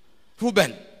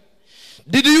 Reuben,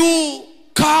 did you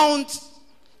count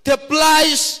the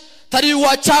price that you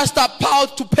were just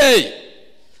about to pay?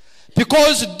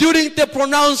 Because during the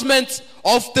pronouncement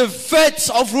of the fates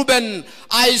of Reuben,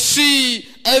 I see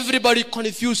everybody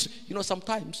confused. You know,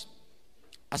 sometimes,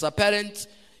 as a parent,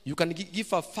 you can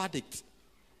give a verdict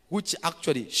which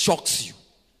actually shocks you.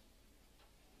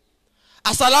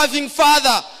 As a loving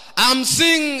father, I'm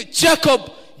seeing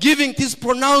Jacob giving this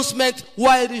pronouncement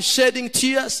while he's shedding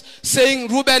tears, saying,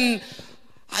 Reuben,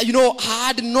 I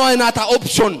had no other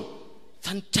option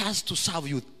than just to serve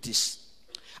you this.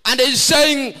 And he's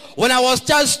saying, when I was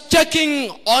just checking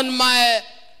on my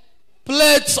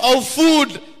plates of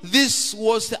food, this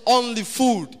was the only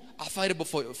food available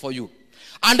for you.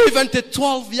 And even the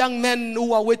 12 young men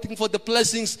who are waiting for the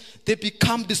blessings, they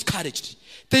become discouraged.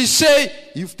 They say,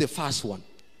 if the first one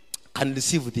can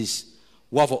receive this,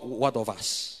 what of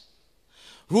us?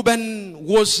 Reuben,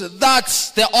 was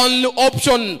that the only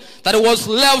option that was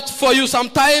left for you?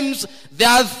 Sometimes there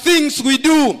are things we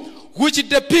do which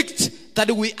depict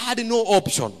that we had no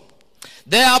option.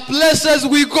 There are places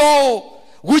we go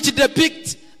which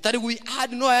depict that we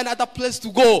had no other place to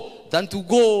go than to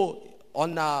go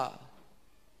on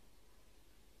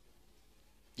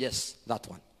yes, that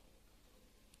one.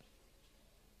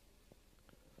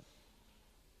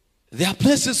 There are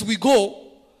places we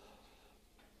go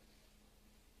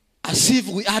as if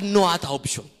we had no other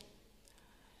option.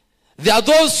 There are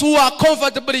those who are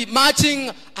comfortably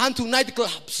marching onto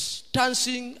nightclubs,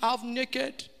 dancing half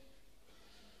naked.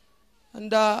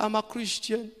 And I'm a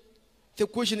Christian. The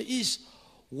question is,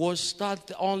 was that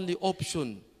the only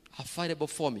option available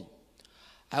for me?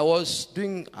 I was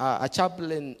doing a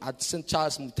chaplain at St.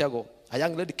 Charles Mutego. A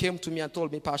young lady came to me and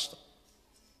told me, Pastor,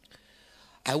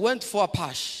 I went for a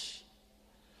pash.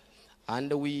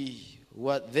 And we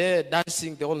were there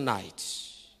dancing the whole night.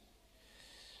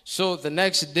 So the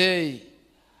next day,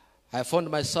 I found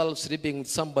myself sleeping with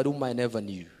somebody whom I never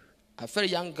knew. A very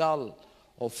young girl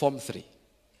of Form 3.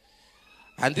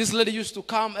 And this lady used to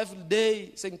come every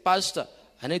day saying, Pastor,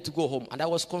 I need to go home. And I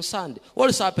was concerned. What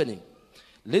is happening?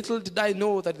 Little did I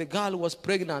know that the girl was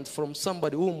pregnant from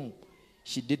somebody whom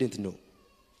she didn't know.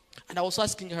 And I was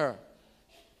asking her,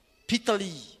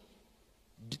 bitterly,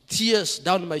 tears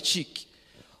down my cheek,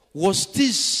 was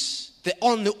this the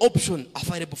only option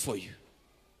available for you?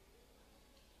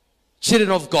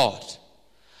 Children of God,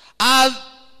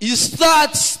 is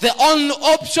that the only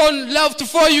option left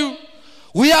for you?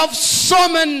 We have so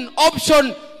many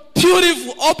options,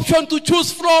 beautiful options to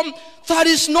choose from. That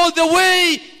is not the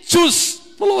way. Choose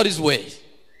the Lord's way.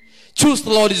 Choose the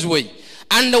Lord's way.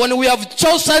 And when we have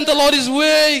chosen the Lord's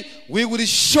way, we will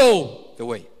show the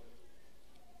way.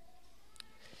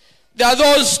 There are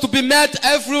those to be met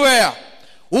everywhere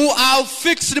who have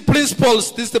fixed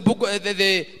principles. This is the book,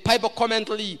 the Bible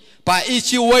commentary by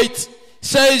H.E. Waite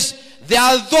says, there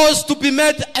are those to be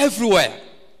met everywhere.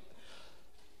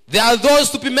 There are those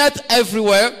to be met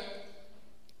everywhere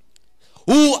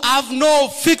who have no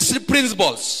fixed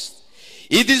principles.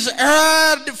 It is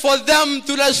hard for them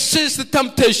to resist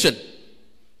temptation.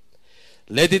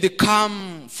 Let it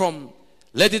come from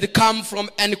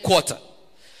any quarter.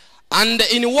 And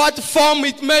in what form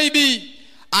it may be,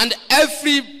 and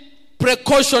every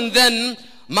precaution then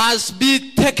must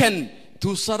be taken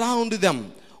to surround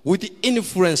them with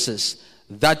influences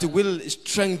that will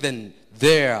strengthen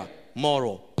their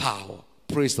moral power.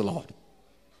 Praise the Lord.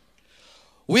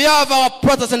 We have our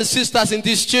brothers and sisters in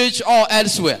this church or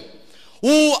elsewhere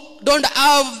who don't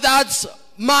have that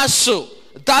muscle,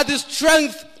 that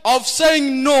strength of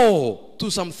saying no to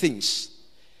some things.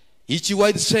 H.E.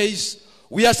 White says,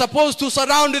 we are supposed to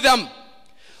surround them.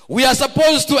 We are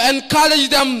supposed to encourage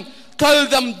them, tell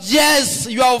them, yes,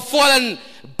 you have fallen,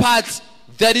 but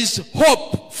there is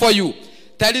hope for you.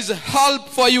 There is help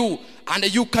for you,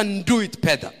 and you can do it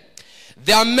better.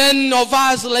 There are men of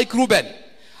us like Reuben,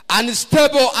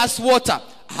 unstable as water,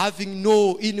 having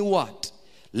no inward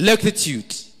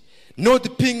rectitude,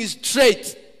 not being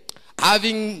straight,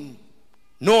 having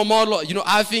no moral,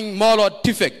 having moral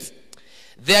defect.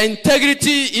 Their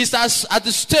integrity is at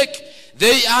stake.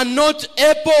 They are not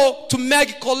able to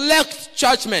make correct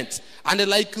judgment. And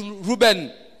like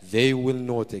Reuben, they will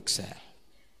not excel.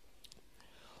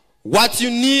 What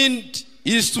you need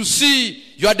is to see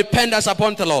your dependence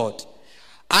upon the Lord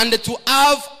and to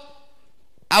have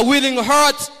a willing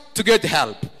heart to get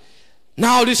help.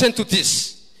 Now listen to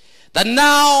this. That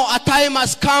now a time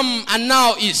has come, and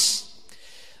now is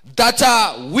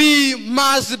that we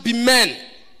must be men.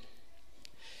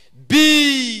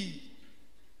 Be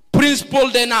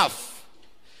principled enough.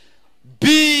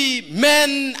 Be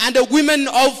men and women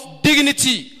of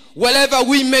dignity wherever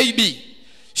we may be,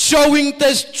 showing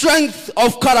the strength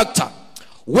of character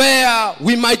where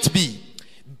we might be.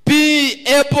 Be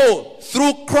able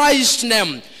through Christ's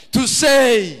name to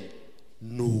say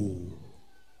no.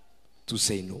 To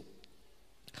say no.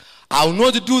 I will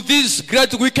not do this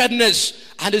great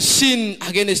wickedness and sin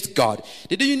against God.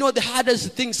 Did you know the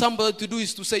hardest thing somebody to do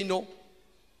is to say no?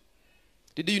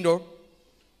 Did you know?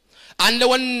 And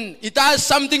when it has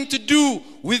something to do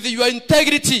with your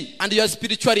integrity and your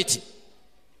spirituality,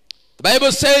 the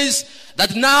Bible says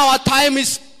that now a time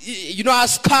is,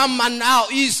 has come, and now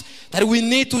is that we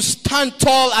need to stand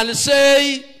tall and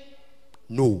say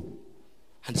no.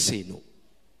 And say no.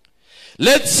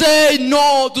 Let's say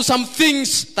no to some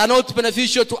things that are not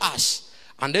beneficial to us.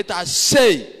 And let us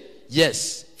say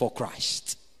yes for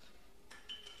Christ.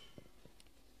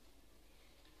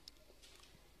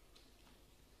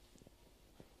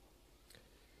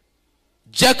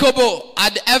 Jacob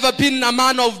had ever been a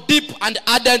man of deep and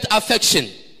ardent affection.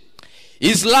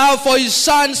 His love for his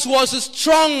sons was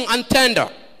strong and tender.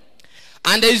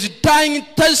 And his dying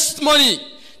testimony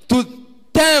to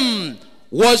them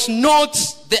was not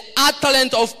the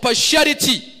utterance of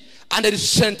partiality and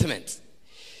resentment.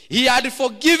 He had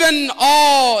forgiven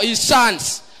all his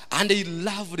sons, and he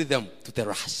loved them to the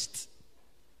last.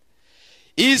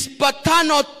 His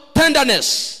paternal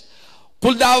tenderness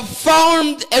could have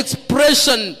found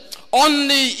expression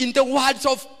only in the words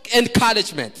of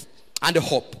encouragement and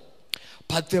hope.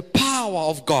 But the power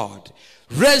of God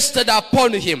rested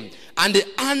upon him, and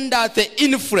under the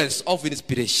influence of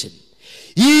inspiration,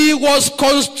 he was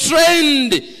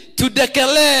constrained to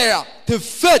declare the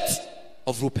faith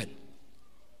of Reuben.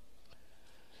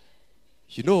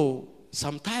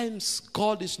 Sometimes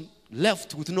God is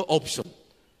left with no option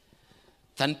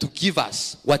than to give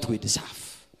us what we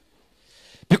deserve.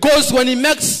 Because when he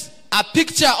makes a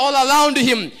picture all around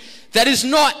him, there is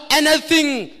not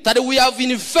anything that we have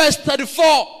invested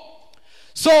for.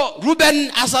 So Reuben,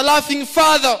 as a loving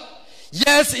father,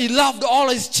 yes, he loved all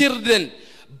his children,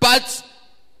 but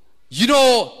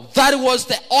that was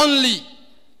the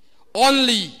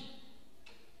only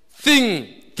thing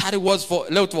that was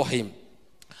left for him.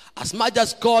 As much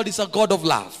as God is a God of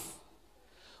love,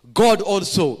 God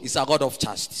also is a God of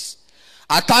justice.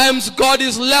 At times, God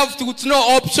is left with no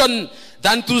option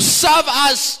than to serve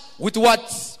us with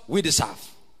what we deserve.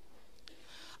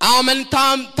 How many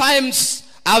times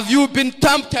have you been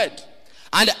tempted?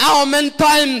 And how many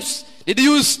times did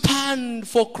you stand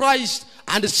for Christ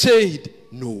and said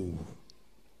no?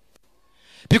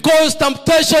 Because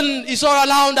temptation is all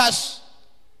around us,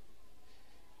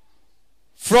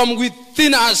 from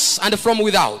within us and from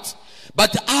without.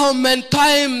 But how many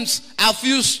times have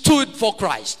you stood for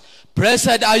Christ?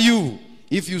 Blessed are you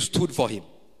if you stood for him.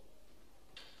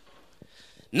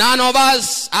 None of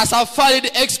us has a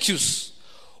valid excuse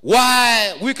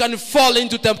why we can fall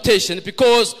into temptation,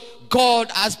 because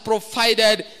God has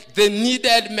provided the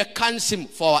needed mechanism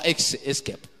for our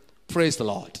escape. Praise the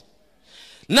Lord.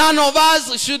 None of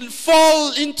us should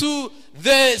fall into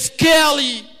the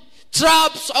scary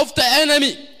traps of the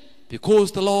enemy,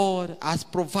 because the Lord has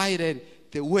provided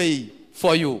the way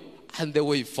for you and the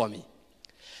way for me.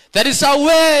 There is a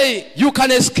way you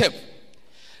can escape.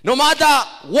 No matter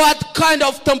what kind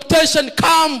of temptation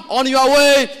come on your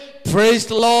way, praise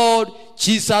the Lord,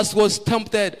 Jesus was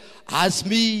tempted as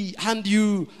me and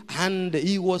you, and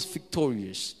he was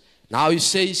victorious. Now he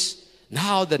says,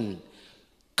 now then,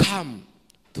 come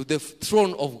to the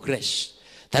throne of grace,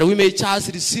 that we may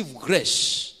just receive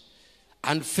grace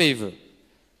and favor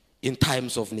in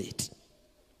times of need.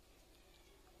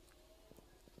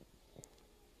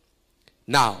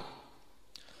 Now,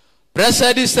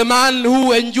 blessed is the man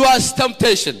who endures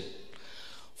temptation,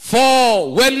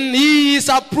 for when he is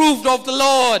approved of the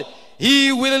Lord,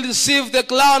 he will receive the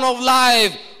crown of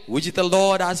life, which the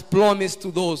Lord has promised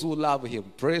to those who love him.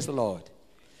 Praise the Lord.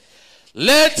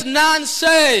 Let none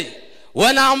say,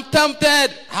 when I'm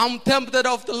tempted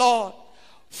of the Lord.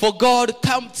 For God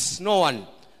tempts no one,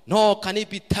 nor can he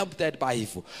be tempted by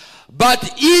evil.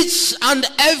 But each and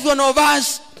every one of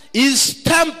us is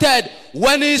tempted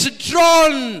when he is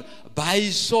drawn by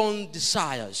his own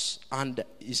desires and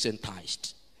is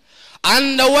enticed.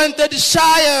 And when the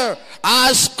desire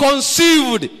has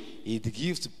conceived, it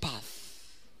gives birth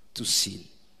to sin.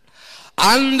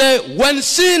 And when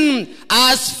sin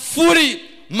has fully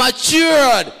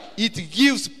matured, it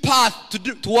gives birth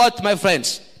to what, my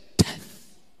friends? Death.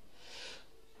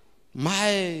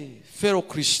 My fellow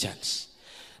Christians,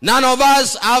 none of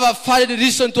us have a valid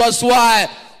reason to us why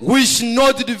we should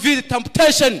not defeat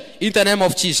temptation in the name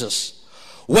of Jesus.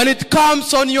 When it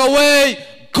comes on your way,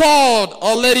 God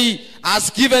already has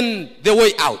given the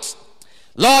way out.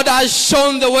 Lord has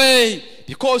shown the way,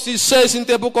 because he says in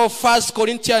the book of 1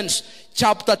 Corinthians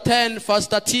chapter 10 verse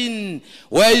 13,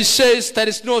 where he says there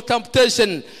is no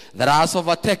temptation that has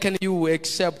overtaken you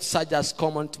except such as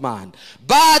common to man.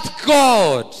 But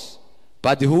God,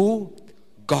 but who?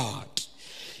 God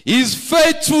is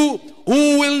faithful,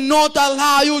 who will not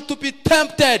allow you to be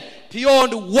tempted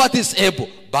beyond what is able.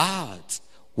 But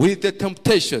with the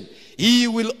temptation, he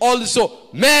will also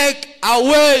make a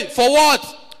way for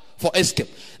what? For escape.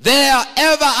 There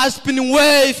ever has been a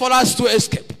way for us to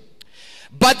escape.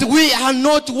 But we are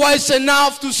not wise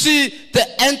enough to see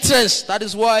the entrance. That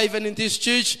is why even in this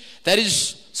church, there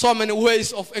is so many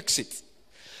ways of exit.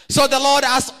 So the Lord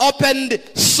has opened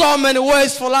so many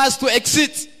ways for us to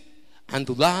exit and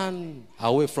to run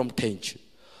away from danger.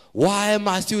 Why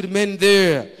must you remain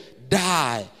there,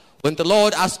 die, when the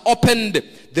Lord has opened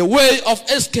the way of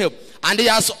escape, and he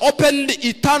has opened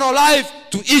eternal life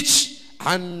to each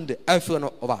and every one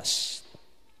of us?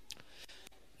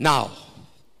 Now,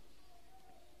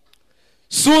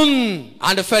 soon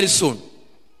and very soon,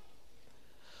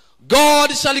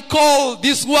 God shall call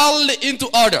this world into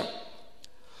order,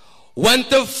 when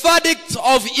the verdict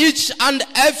of each and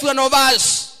every one of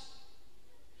us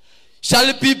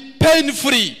shall be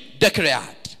painfully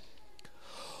declared.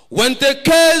 When the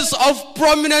case of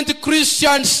prominent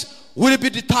Christians will be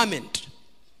determined.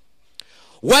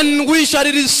 When we shall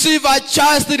receive a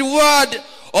just reward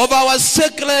of our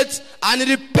sacred and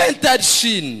repented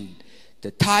sin.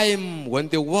 The time when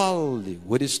the world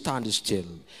will stand still.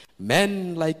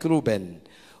 Men like Reuben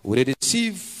will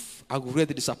receive a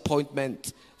great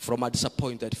disappointment from a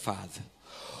disappointed father.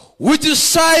 Which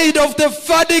side of the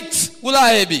verdict will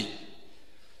I be?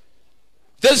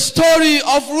 The story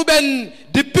of Reuben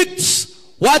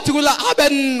depicts what will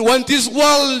happen when this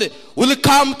world will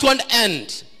come to an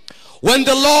end. When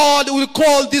the Lord will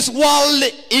call this world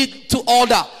into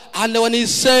order. And when he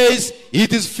says,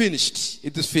 it is finished.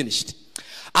 It is finished.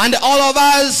 And all of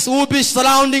us will be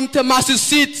surrounding the mercy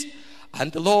seat.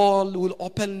 And the Lord will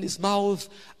open his mouth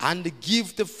and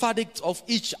give the verdict of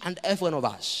each and every one of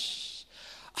us.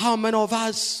 How many of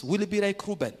us will be like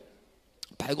Reuben?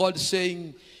 By God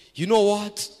saying, you know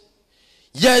what?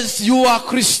 Yes, you are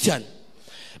Christian.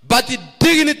 But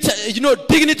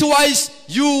dignity-wise,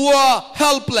 you are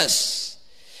helpless.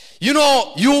 You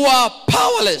know, you are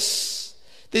powerless.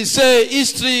 They say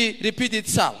history repeats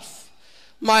itself.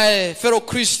 My fellow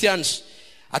Christians,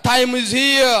 a time is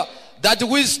here that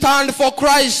we stand for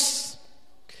Christ.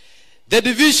 The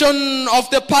division of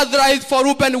the birthright for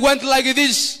Reuben went like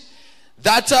this.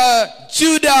 That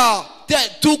Judah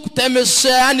took the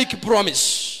messianic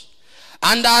promise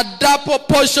and a double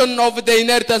portion of the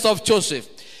inheritance of Joseph.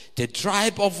 The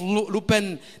tribe of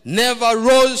Reuben never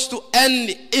rose to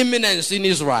any eminence in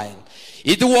Israel.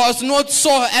 It was not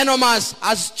so enormous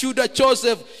as Judah.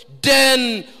 Joseph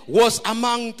then was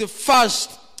among the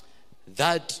first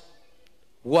that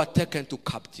were taken to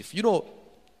captive. You know,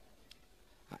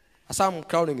 as I'm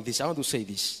crowning this, I want to say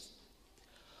this.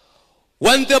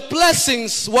 When the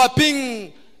blessings were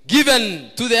being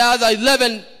given to the other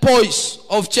 11 boys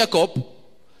of Jacob,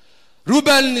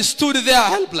 Reuben stood there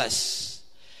helpless.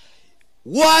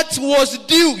 What was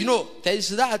due? You know, there is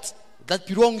that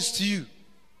belongs to you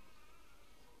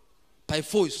by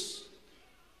force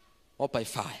or by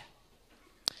fire.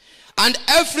 And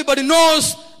everybody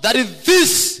knows that if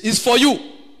this is for you,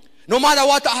 no matter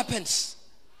what happens,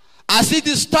 as it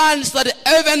stands that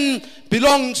heaven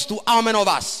belongs to how many of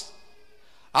us?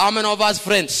 How many of us,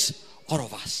 friends? All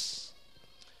of us.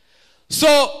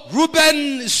 So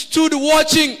Reuben stood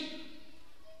watching.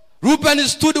 Reuben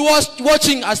stood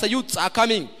watching as the youths are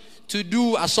coming to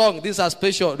do a song. This is a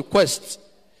special request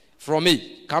from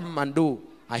me. Come and do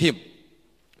a hymn.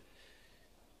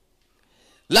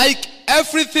 Like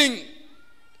everything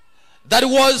that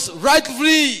was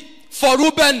rightfully for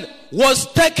Reuben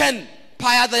was taken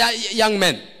by other young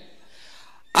men.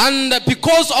 And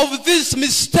because of this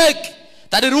mistake,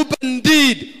 that Reuben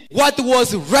did what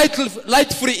was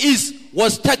rightfully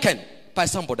was taken by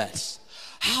somebody else.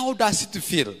 How does it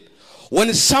feel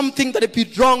when something that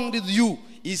belonged to you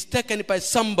is taken by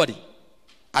somebody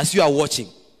as you are watching?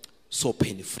 So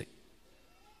painful.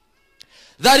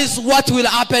 That is what will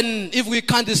happen if we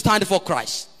can't stand for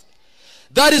Christ.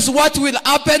 That is what will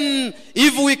happen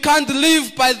if we can't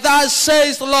live by that,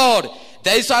 says the Lord.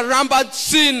 There is a rampant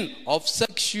sin of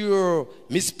sexual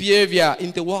misbehavior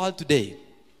in the world today,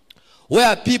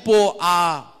 where people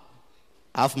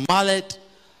have married,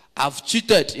 have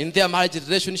cheated in their marriage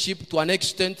relationship to an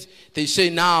extent. They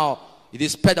say now it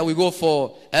is better we go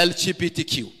for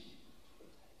LGBTQ.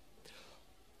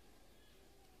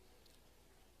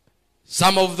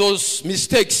 Some of those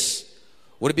mistakes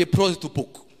will be brought to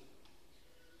book.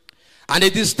 And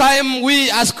it is time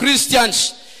we as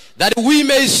Christians that we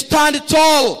may stand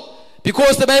tall,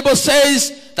 because the Bible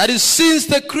says that since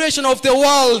the creation of the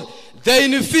world, the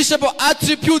invisible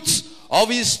attributes of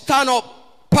his eternal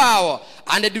power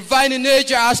and the divine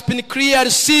nature has been clearly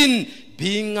seen,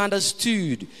 being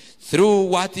understood through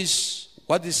what is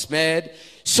made,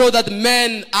 so that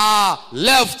men are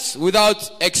left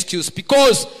without excuse.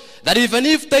 Because that even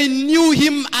if they knew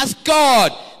him as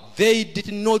God, they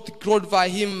did not glorify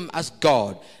him as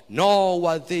God, nor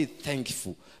were they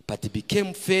thankful, but it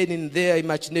became vain in their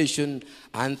imagination,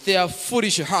 and their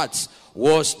foolish hearts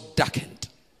was darkened.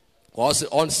 Was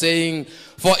on saying,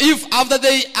 for if after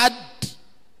they had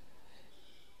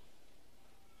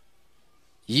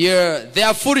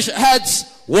their foolish hearts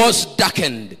was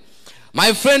darkened.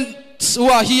 My friends who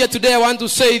are here today, I want to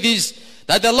say this,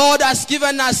 that the Lord has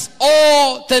given us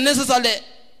all the necessary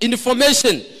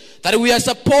information that we are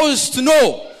supposed to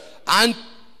know and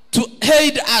to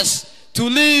aid us to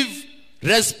live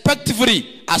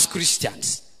respectively as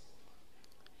Christians.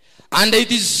 And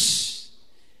it is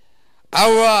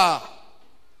our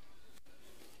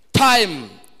time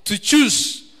to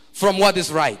choose from what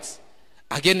is right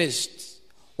against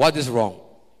what is wrong.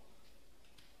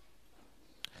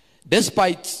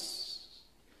 Despite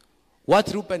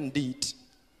what Reuben did,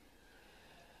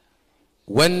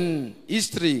 when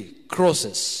history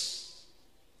crosses,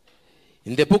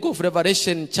 in the book of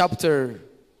Revelation chapter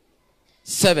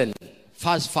 7,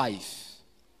 verse 5,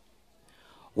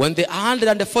 when the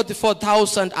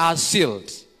 144,000 are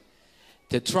sealed,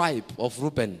 the tribe of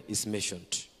Reuben is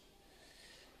mentioned.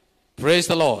 Praise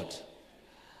the Lord.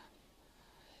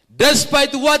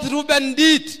 Despite what Reuben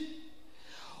did,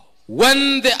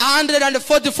 when the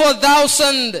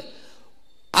 144,000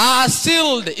 are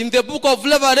sealed in the book of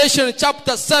Revelation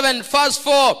chapter 7 verse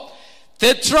 4,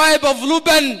 the tribe of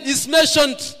Reuben is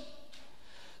mentioned.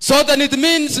 So then it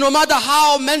means no matter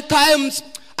how many times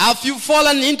have you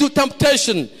fallen into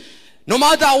temptation, no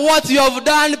matter what you have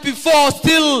done before,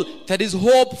 still there is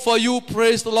hope for you.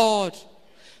 Praise the Lord.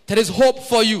 There is hope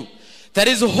for you. There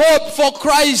is hope for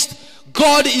Christ.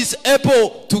 God is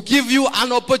able to give you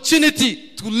an opportunity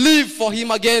to live for him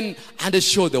again and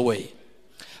show the way.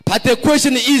 But the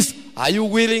question is, are you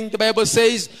willing? The Bible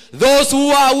says, those who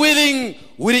are willing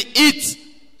will eat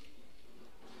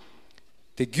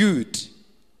the good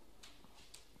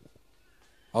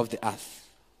of the earth.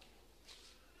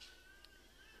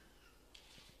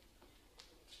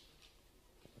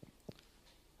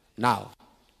 Now,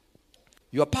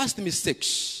 your past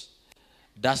mistakes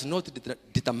does not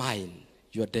determine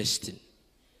your destiny.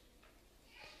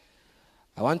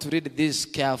 I want to read this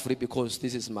carefully because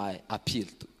this is my appeal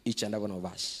to each and every one of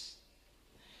us.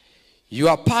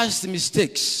 Your past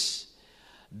mistakes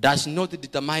does not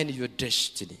determine your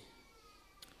destiny,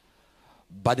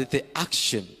 but the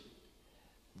action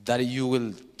that you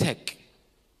will take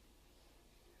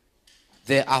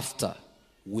thereafter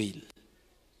will.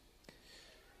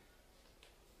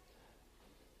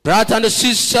 Brother and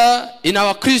sister, in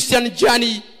our Christian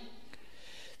journey,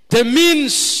 the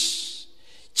means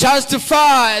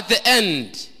justify the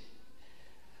end,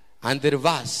 and the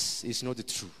reverse is not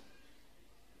true.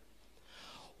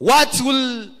 What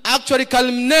will actually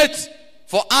culminate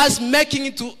for us making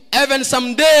it to heaven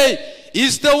someday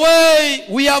is the way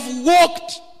we have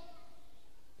walked.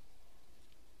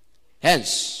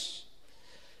 Hence,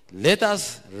 let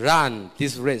us run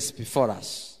this race before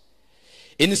us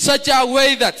in such a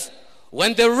way that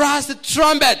when the last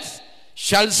trumpet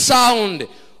shall sound,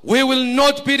 we will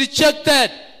not be rejected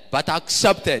but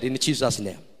accepted in Jesus'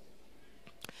 name.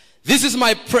 This is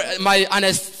my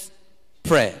honest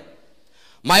prayer,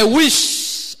 my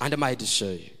wish and my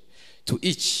desire to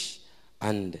each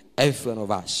and every one of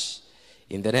us,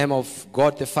 in the name of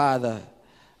God the Father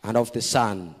and of the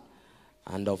Son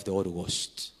and of the Holy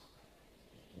Ghost.